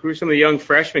young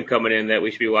freshmen coming in that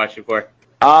we should be watching for?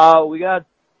 We got,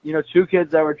 2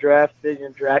 kids that were drafted.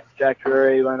 Jack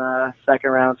Drury went second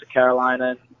round to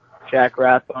Carolina, and Jack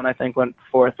Rathbone, I think, went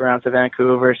fourth round to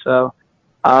Vancouver. So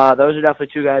those are definitely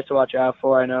 2 guys to watch out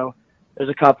for. I know there's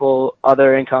a couple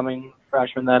other incoming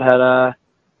freshmen that had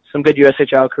some good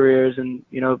USHL careers and,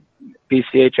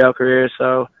 BCHL careers.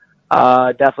 So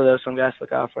definitely those some guys to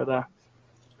look out for, though.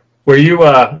 Were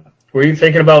you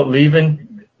thinking about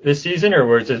leaving this season, or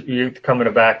was it you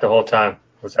coming back the whole time?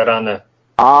 Was that on the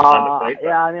plate?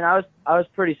 Yeah, I mean, I was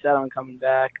pretty set on coming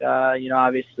back.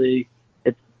 Obviously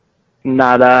it's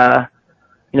not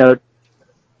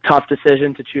tough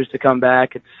decision to choose to come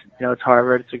back. It's it's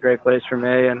Harvard. It's a great place for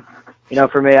me, and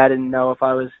for me, I didn't know if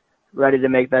I was ready to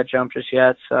make that jump just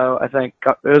yet. So I think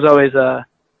it was always a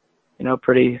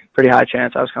pretty high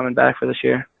chance I was coming back for this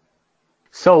year.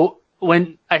 So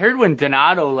when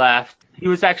Donato left, he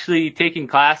was actually taking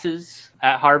classes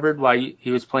at Harvard while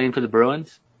he was playing for the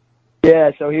Bruins.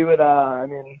 Yeah, so he would.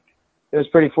 It was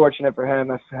pretty fortunate for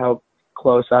him as to how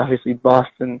close, obviously,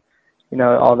 Boston,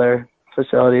 all their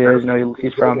facility is.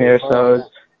 He's from here, so it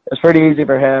was pretty easy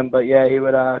for him. But yeah, he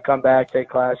would come back, take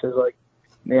classes like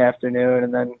in the afternoon,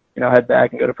 and then head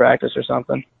back and go to practice or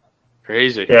something.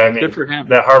 Crazy. Yeah, Good for him.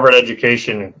 That Harvard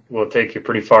education will take you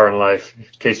pretty far in life in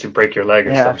case you break your leg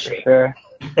or yeah, some for shit. Sure.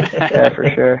 Yeah, for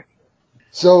sure.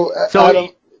 So Adam,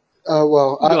 I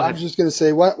ahead. was just going to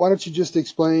say, why don't you just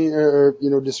explain or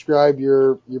describe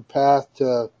your path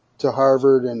to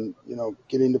Harvard and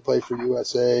getting to play for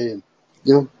USA and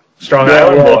Strong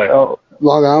Island boy. So,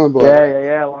 Long Island boy.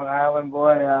 Yeah, Long Island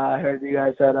boy. I heard you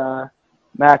guys had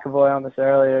McAvoy on this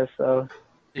earlier, so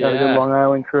got a good Long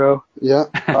Island crew. Yeah.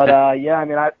 But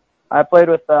I played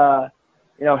with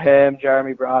him,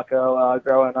 Jeremy Bracco,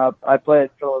 growing up. I played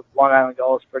for Long Island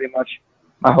Gulls pretty much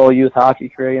my whole youth hockey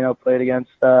career. Played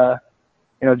against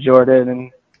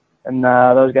Jordan and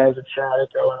those guys at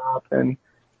Shattuck growing up, and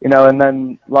and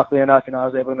then luckily enough, I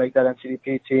was able to make that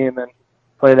NCDP team and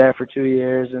play there for 2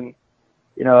 years, and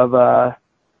I've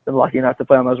been lucky enough to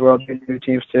play on those World Junior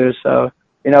teams too. So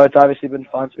it's obviously been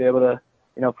fun to be able to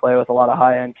play with a lot of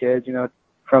high-end kids,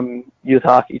 from youth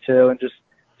hockey too, and just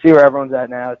see where everyone's at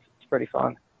now. It's pretty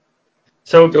fun.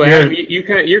 So Adam,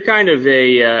 you're kind of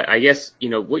a, I guess,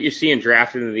 what you're seeing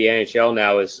drafted into the NHL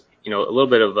now is, a little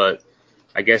bit of a,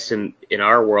 I guess in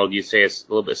our world, you'd say it's a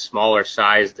little bit smaller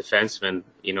sized defenseman,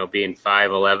 being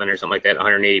 5'11" or something like that,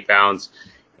 180 pounds.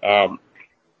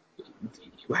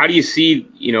 How do you see,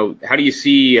 do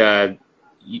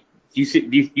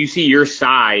you see your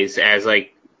size as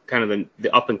like kind of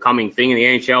the up and coming thing in the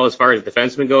NHL as far as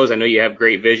defenseman goes? I know you have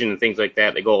great vision and things like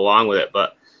that go along with it,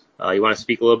 but you want to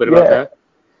speak a little bit about that?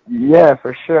 Yeah,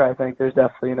 for sure. I think there's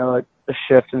definitely, a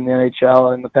shift in the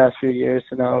NHL in the past few years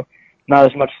to not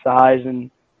as much size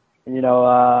and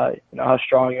how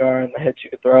strong you are and the hits you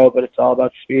can throw, but it's all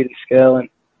about speed and skill. And,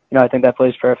 I think that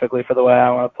plays perfectly for the way I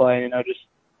want to play. Just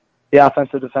the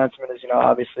offensive defenseman is,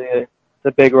 obviously it's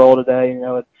a big role today.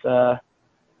 It's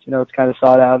kind of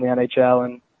sought out in the NHL,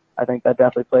 and I think that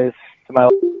definitely plays to my,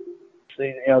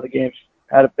 the game's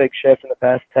had a big shift in the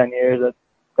past 10 years. That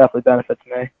definitely benefits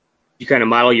me. You kind of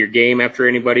model your game after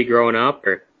anybody growing up,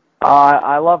 or?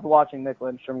 I loved watching Nick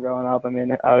Lindstrom growing up. I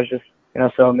mean, I was just,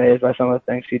 so amazed by some of the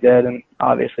things he did, and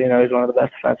obviously, he's one of the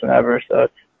best defensemen ever. So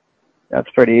it's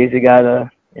a pretty easy guy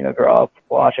to, grow up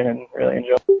watching and really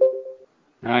enjoy.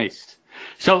 Nice.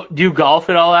 So, do you golf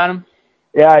at all, Adam?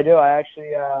 Yeah, I do. I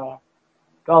actually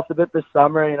golfed a bit this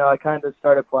summer. I kind of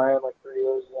started playing like 3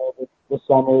 years ago, but this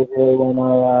summer is really when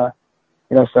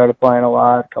I, started playing a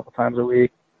lot, a couple times a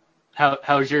week.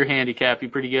 How's your handicap? You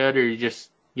pretty good, or are you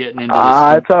just getting into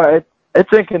this? It's all right.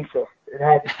 It's inconsistent. It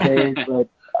hasn't changed, but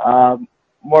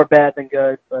more bad than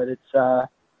good. But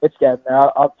it's getting there.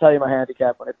 I'll tell you my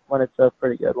handicap when it's a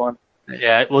pretty good one.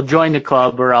 Yeah, we'll join the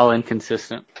club. We're all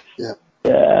inconsistent. Yeah.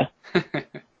 Yeah.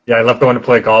 Yeah, I love going to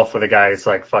play golf with a guy who's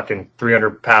like fucking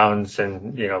 300 pounds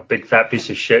and, big fat piece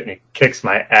of shit, and he kicks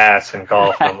my ass in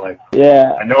golf. And I'm like,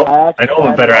 yeah. I know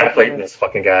I'm a better athlete than this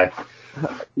fucking guy.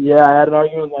 Yeah, I had an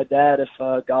argument with my dad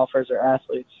if golfers are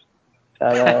athletes.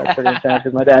 Pretty intense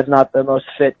because my dad's not the most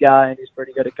fit guy and he's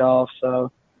pretty good at golf,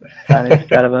 so kind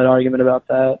of an argument about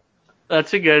that.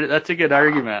 That's a good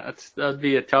argument. That'd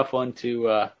be a tough one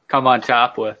to come on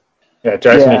top with. Yeah, it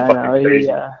drives me fucking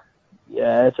crazy.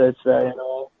 Yeah, it's very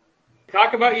annoying.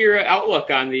 Talk about your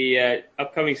outlook on the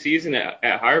upcoming season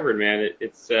at Harvard, man.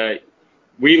 It's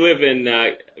we live in,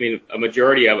 a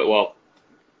majority of it. Well,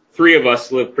 3 of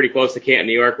us live pretty close to Canton,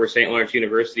 New York, where St. Lawrence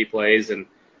University plays, and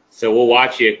so we'll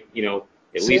watch you,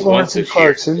 at St. least Lawrence once and this year.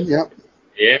 Clarkson, yep.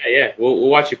 Yeah. We'll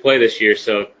watch you play this year.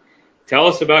 So tell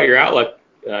us about your outlook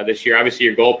this year. Obviously,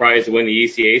 your goal probably is to win the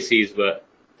ECACs, but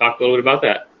talk a little bit about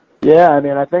that. Yeah, I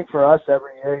mean, I think for us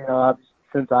every year,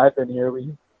 since I've been here,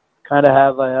 we kind of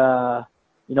have a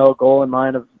goal in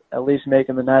mind of at least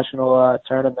making the national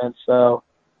tournament. So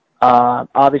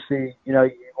obviously,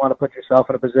 you want to put yourself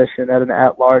in a position at an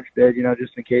at-large bid,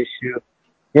 just in case you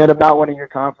end up not winning your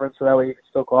conference, so that way you can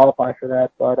still qualify for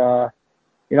that. But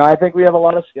I think we have a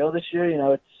lot of skill this year.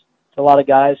 It's a lot of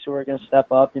guys who are going to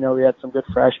step up. We had some good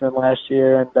freshmen last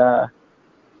year and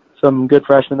some good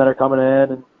freshmen that are coming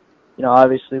in, and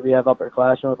obviously we have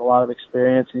upperclassmen with a lot of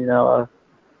experience, and a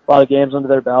lot of games under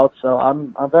their belt. So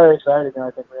I'm very excited.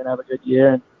 I think we're gonna have a good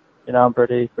year, and I'm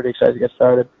pretty excited to get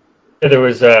started. Yeah, there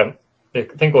was I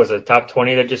think it was a top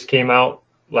 20 that just came out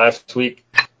last week.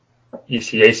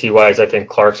 ECAC wise, I think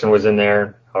Clarkson was in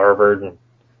there, Harvard, and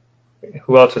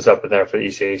who else was up in there for the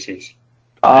ECACs?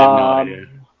 I have no idea.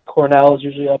 Cornell's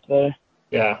usually up there.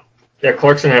 Yeah,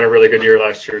 Clarkson had a really good year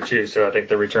last year too, so I think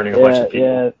they're returning a bunch of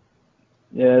people.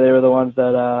 Yeah, they were the ones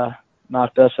that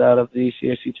knocked us out of the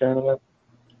ECAC tournament.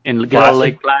 In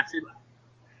Lake Placid?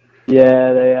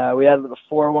 Yeah, we had a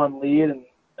 4-1 lead and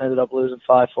ended up losing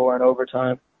 5-4 in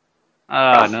overtime.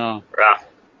 Oh, no.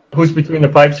 Who's between the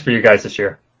pipes for you guys this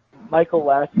year? Michael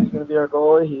Lackey's going to be our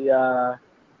goalie.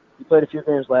 He played a few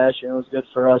games last year and it was good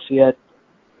for us. He had,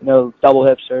 double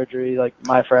hip surgery like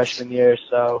my freshman year,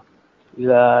 so he,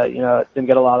 didn't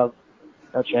get a lot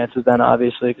of chances then,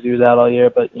 obviously, because he was out all year.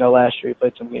 But last year he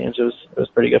played some games. It was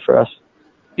pretty good for us.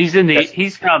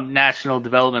 He's from National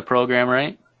Development Program,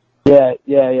 right? Yeah.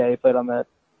 He played on that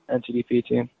NTDP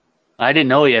team. I didn't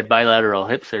know he had bilateral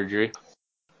hip surgery.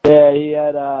 Yeah, he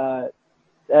had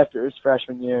after his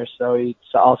freshman year, so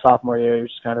all sophomore year he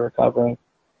was just kind of recovering.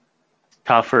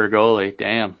 Tougher goalie,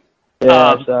 damn.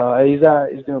 Yeah, so he's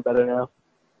doing better now.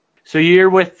 So you're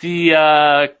with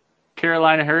the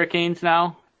Carolina Hurricanes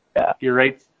now? Yeah.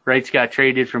 Your rights got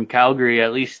traded from Calgary.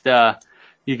 At least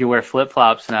you can wear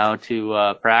flip-flops now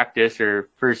to practice or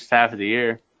first half of the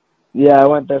year. Yeah, I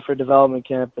went there for development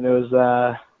camp, and it was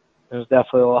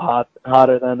definitely a little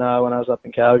hotter than when I was up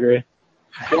in Calgary.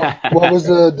 What was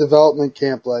the development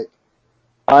camp like?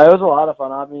 It was a lot of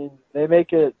fun. I mean, they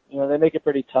make it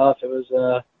pretty tough. It was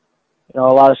a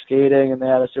lot of skating, and they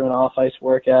had us doing off-ice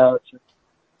workouts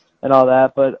and all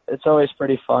that. But it's always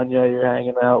pretty fun. You're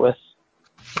hanging out with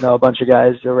a bunch of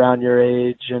guys around your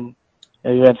age, and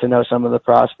you get to know some of the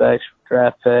prospects,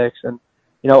 draft picks, and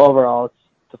overall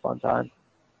it's a fun time.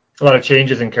 A lot of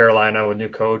changes in Carolina with new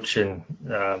coach and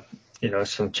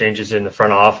some changes in the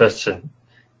front office, and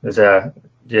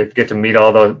you get to meet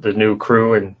all the new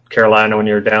crew in Carolina when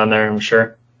you were down there, I'm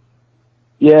sure.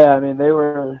 Yeah, I mean, they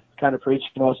were kind of preaching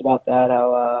to us about that,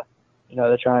 how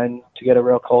they're trying to get a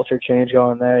real culture change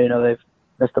going there. They've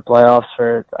missed the playoffs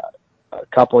for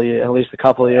at least a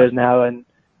couple of years now, and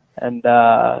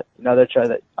they're trying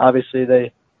to, obviously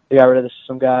they got rid of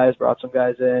some guys, brought some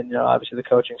guys in, obviously the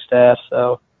coaching staff,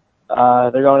 so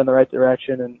they're going in the right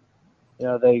direction, and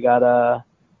they got a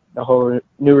whole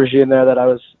new regime there that I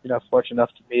was fortunate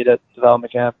enough to meet at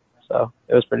development camp, so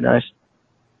it was pretty nice.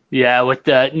 Yeah, with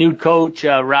the new coach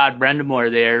Rod Brendamore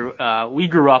there, we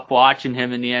grew up watching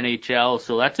him in the NHL,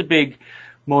 so that's a big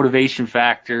motivation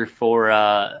factor for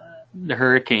the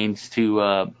Hurricanes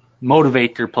to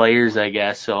motivate their players, I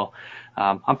guess. So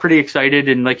I'm pretty excited,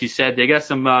 and like you said, they got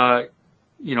some,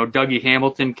 Dougie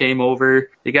Hamilton came over.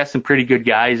 They got some pretty good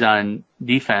guys on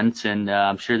defense, and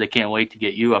I'm sure they can't wait to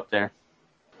get you up there.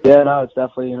 Yeah, no, it's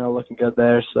definitely looking good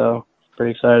there, so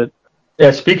pretty excited.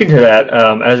 Yeah, speaking to that,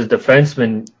 as a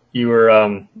defenseman, you were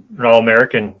an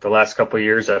All-American the last couple of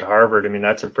years at Harvard. I mean,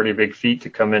 that's a pretty big feat to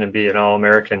come in and be an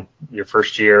All-American your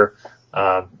first year.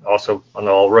 Also on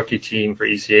the All-Rookie team for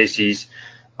ECAC's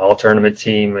All-Tournament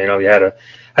team. You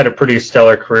had a pretty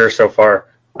stellar career so far.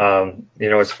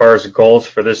 As far as goals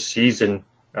for this season,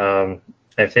 I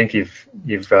think you've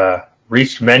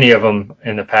reached many of them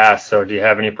in the past. So do you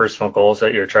have any personal goals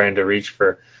that you're trying to reach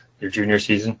for your junior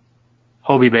season?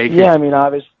 Hobie Baker. Yeah, I mean,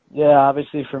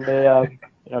 obviously for me,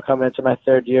 coming into my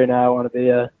third year now, I want to be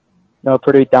a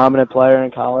pretty dominant player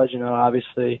in college.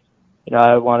 Obviously,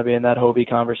 I want to be in that Hobie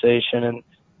conversation and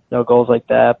goals like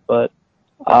that. But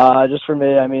just for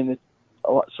me, I mean,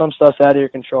 some stuff's out of your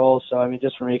control. So I mean,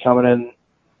 just for me coming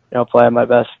in, playing my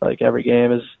best like every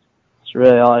game is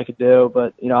really all I could do.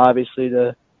 But obviously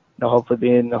to hopefully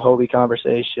be in the Hobie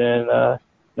conversation.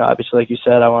 Obviously, like you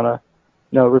said, I want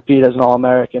to repeat as an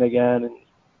All-American again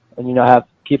and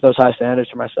keep those high standards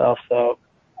for myself. So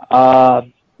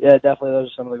yeah, definitely those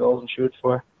are some of the goals I'm shooting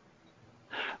for.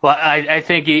 Well, I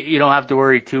think you don't have to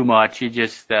worry too much. You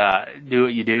just do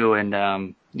what you do,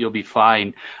 and you'll be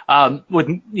fine.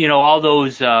 With all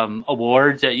those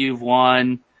awards that you've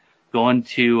won, going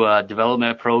to a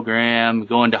development program,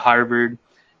 going to Harvard,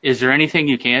 is there anything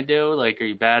you can't do? Like, are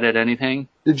you bad at anything?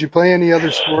 Did you play any other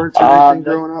sports or anything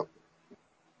growing up?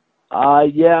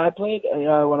 Yeah, I played.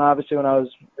 When I was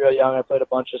real young, I played a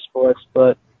bunch of sports.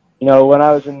 But when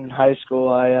I was in high school,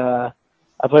 I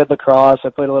played lacrosse. I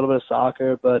played a little bit of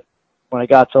soccer. But when I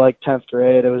got to like 10th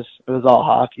grade, it was all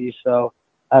hockey. So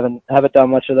I haven't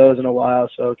done much of those in a while.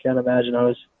 So can't imagine I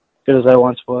was good as I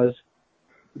once was.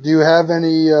 Do you have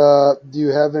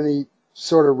any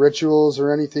sort of rituals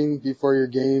or anything before your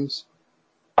games?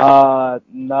 No,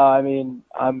 I mean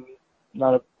I'm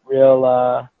not a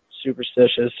real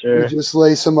superstitious or You just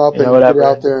lace them up and whatever. get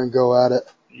out there and go at it.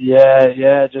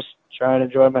 Yeah, just try and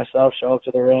enjoy myself. Show up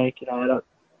to the rink.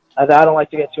 I don't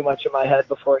like to get too much in my head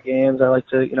before games. I like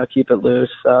to keep it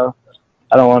loose. So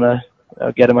I don't want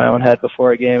to get in my own head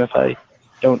before a game if I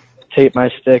don't tape my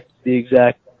stick the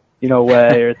exact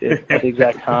way or at the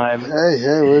exact time. Hey,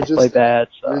 we're just play bad.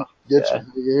 So get you. I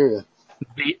hear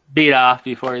you. Beat off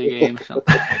before the game. So.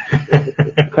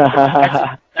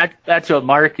 That's what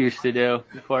Mark used to do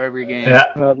before every game.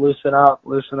 Yeah. Loosen up.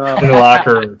 In the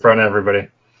locker room in front of everybody.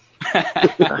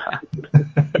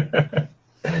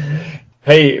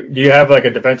 Hey, do you have like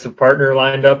a defensive partner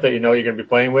lined up that you're going to be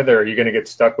playing with, or are you going to get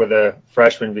stuck with a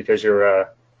freshman because you're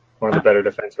one of the better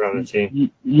defensemen on the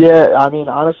team? Yeah, I mean,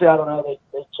 honestly, I don't know.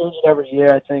 They change it every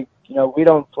year. I think, we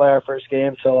don't play our first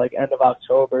game till like end of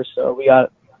October, so we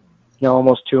got,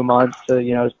 almost 2 months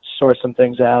to, sort some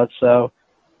things out. So,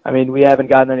 I mean, we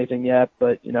haven't gotten anything yet,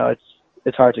 but,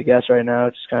 it's hard to guess right now.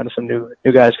 It's just kind of some new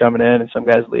guys coming in and some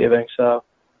guys leaving. So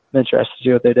I'm interested to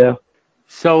see what they do.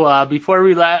 So before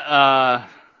we let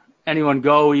anyone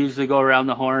go, we usually go around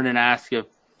the horn and ask a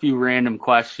few random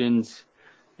questions,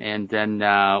 and then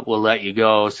we'll let you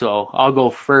go. So I'll go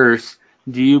first.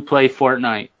 Do you play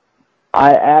Fortnite?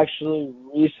 I actually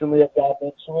recently have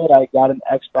gotten into it. I got an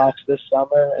Xbox this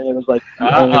summer, and it was like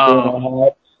the only game I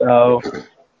had.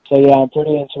 So yeah, I'm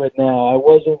pretty into it now. I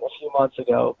wasn't a few months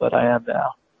ago, but I am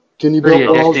now. Can you build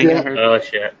walls yet? Oh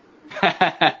shit.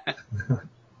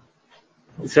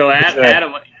 So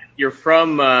Adam, you're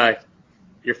from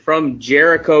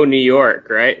Jericho, New York,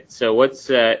 right? So what's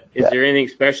is there anything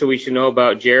special we should know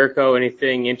about Jericho?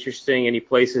 Anything interesting? Any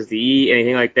places to eat?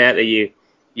 Anything like that you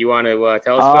want to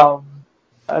tell us about?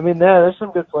 I mean, there's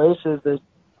some good places.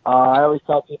 I always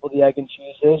tell people the egg and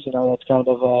cheeses. That's kind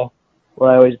of what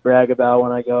I always brag about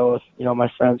when I go with my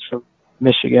friends from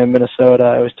Michigan, Minnesota.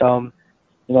 I always tell them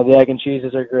the egg and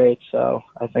cheeses are great. So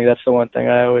I think that's the one thing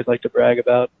I always like to brag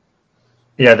about.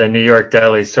 Yeah, the New York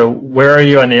deli. So where are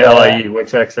you on the LIE?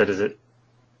 Which exit is it?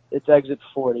 It's exit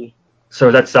 40. So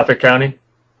is that Suffolk County?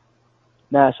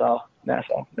 Nassau. Towards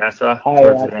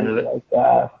the end of it?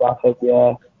 Suffolk, yeah.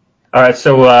 All right,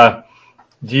 so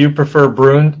do you prefer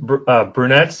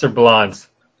brunettes or blondes?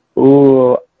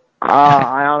 Ooh,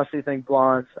 I honestly think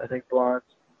blondes. I think blondes.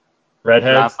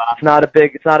 Redheads? That's not a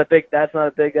big,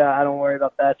 I don't worry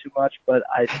about that too much, but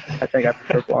I think I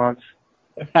prefer blondes.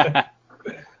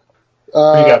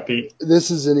 What you got, Pete?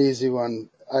 This is an easy one,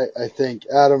 I think.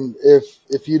 Adam,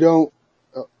 if you don't,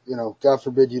 God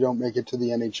forbid you don't make it to the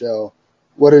NHL,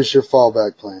 what is your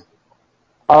fallback plan?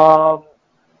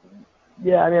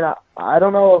 Yeah, I mean, I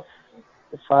don't know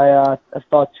if I've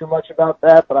thought too much about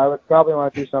that, but I would probably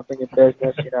want to do something in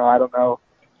business. I don't know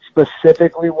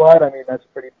specifically what. I mean, that's a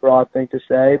pretty broad thing to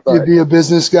say, but you'd be a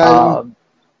business guy.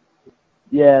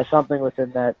 Yeah, something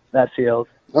within that field.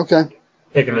 Okay.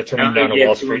 Taking the train down to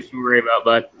Wall Street. Too much to worry about,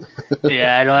 bud.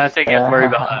 Yeah, I don't think you have to worry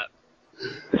about that.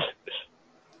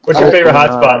 What's your favorite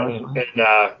hotspot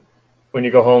in when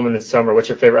you go home in the summer? What's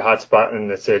your favorite hotspot in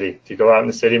the city? Do you go out in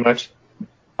the city much?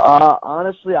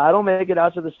 Honestly, I don't make it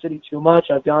out to the city too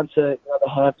much. I've gone to the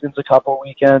Hamptons a couple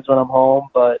weekends when I'm home,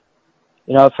 but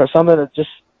for something that just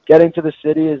getting to the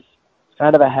city is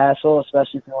kind of a hassle,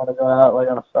 especially if you want to go out like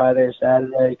on a Friday or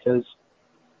Saturday, because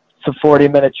it's a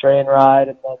 40-minute train ride,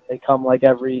 and then they come like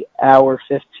every hour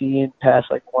 15 past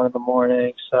like 1 in the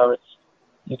morning. So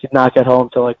you could not get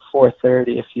home till like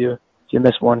 4:30 if you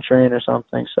miss one train or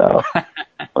something. So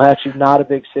I'm actually not a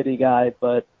big city guy,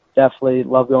 but definitely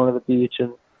love going to the beach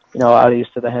and out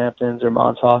east to the Hamptons or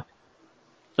Montauk.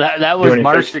 That was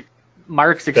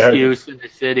Mark's excuse in the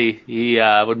city. He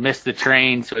would miss the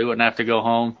train so he wouldn't have to go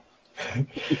home.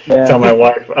 Yeah. Tell my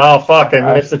wife, oh, fuck,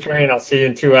 I missed the train. I'll see you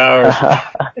in 2 hours.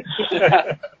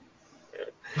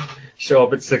 Show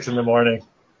up at 6 in the morning.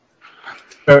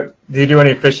 So, do you do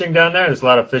any fishing down there? There's a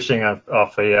lot of fishing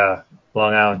off the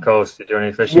Long Island coast? You do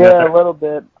any fishing? Yeah, a little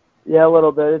bit. Yeah, a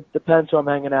little bit. It depends who I'm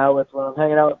hanging out with. When I'm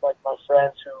hanging out with like my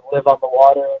friends who live on the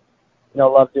water,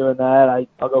 love doing that.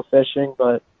 I'll go fishing,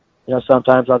 but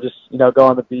sometimes I'll just go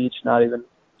on the beach, not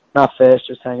fish,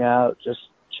 just hang out, just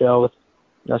chill with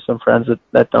some friends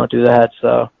that don't do that.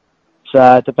 So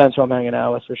it depends who I'm hanging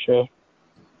out with for sure.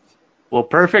 Well,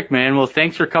 perfect, man. Well,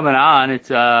 thanks for coming on.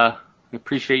 We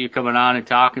appreciate you coming on and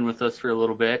talking with us for a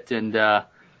little bit, and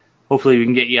hopefully we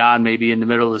can get you on maybe in the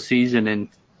middle of the season and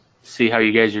see how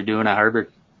you guys are doing at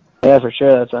Harvard. Yeah, for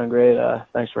sure. That sounds great.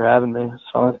 Thanks for having me. It's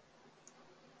fun.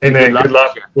 Hey, man, good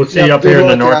luck. We'll see you up here in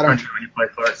the North Country when you play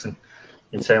Clarkson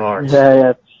in St. Lawrence.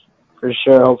 Yeah, for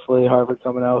sure. Hopefully Harvard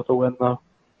coming out with a win, though.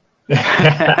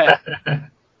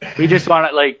 We just want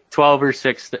it like 12 or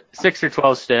 6 or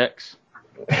 12 sticks.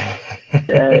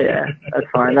 Yeah. That's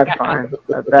fine.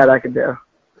 That I can do.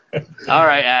 All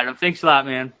right, Adam. Thanks a lot,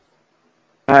 man.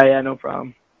 All right, yeah, no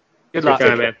problem. Good luck.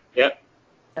 Man. Yep.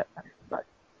 Bye.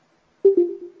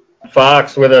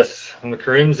 Fox with us from the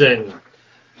Crimson,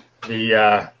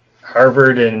 the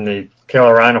Harvard and the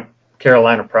Carolina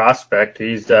prospect.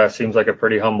 He's seems like a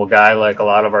pretty humble guy, like a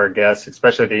lot of our guests,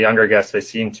 especially the younger guests. They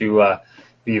seem to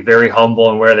be very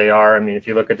humble in where they are. I mean, if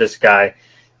you look at this guy,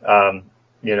 when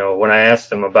I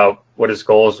asked him about what his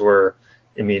goals were,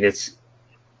 I mean,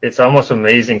 it's almost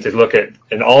amazing to look at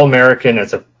an All-American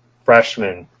as a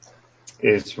freshman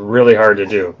is really hard to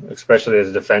do, especially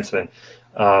as a defenseman.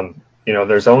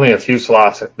 There's only a few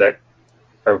slots that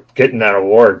are getting that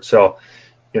award. So,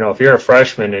 if you're a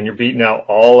freshman and you're beating out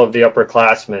all of the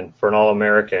upperclassmen for an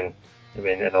All-American, I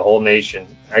mean, in the whole nation,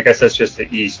 I guess that's just the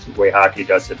East, the way hockey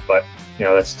does it. But,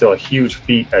 that's still a huge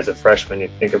feat as a freshman. You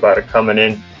think about it coming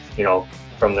in,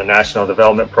 from the National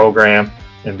Development Program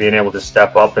and being able to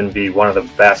step up and be one of the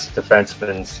best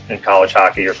defensemen in college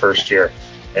hockey your first year.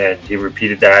 And he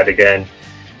repeated that again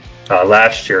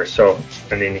last year. So,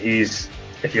 I mean,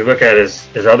 if you look at his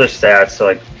other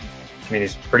stats,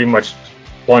 he's pretty much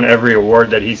won every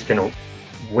award that he's going to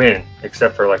win,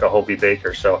 except for like a Hobie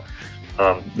Baker. So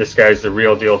this guy's the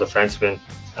real deal defenseman.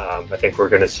 I think we're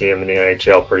going to see him in the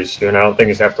NHL pretty soon. I don't think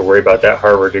he's going to have to worry about that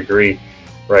Harvard degree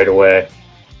right away.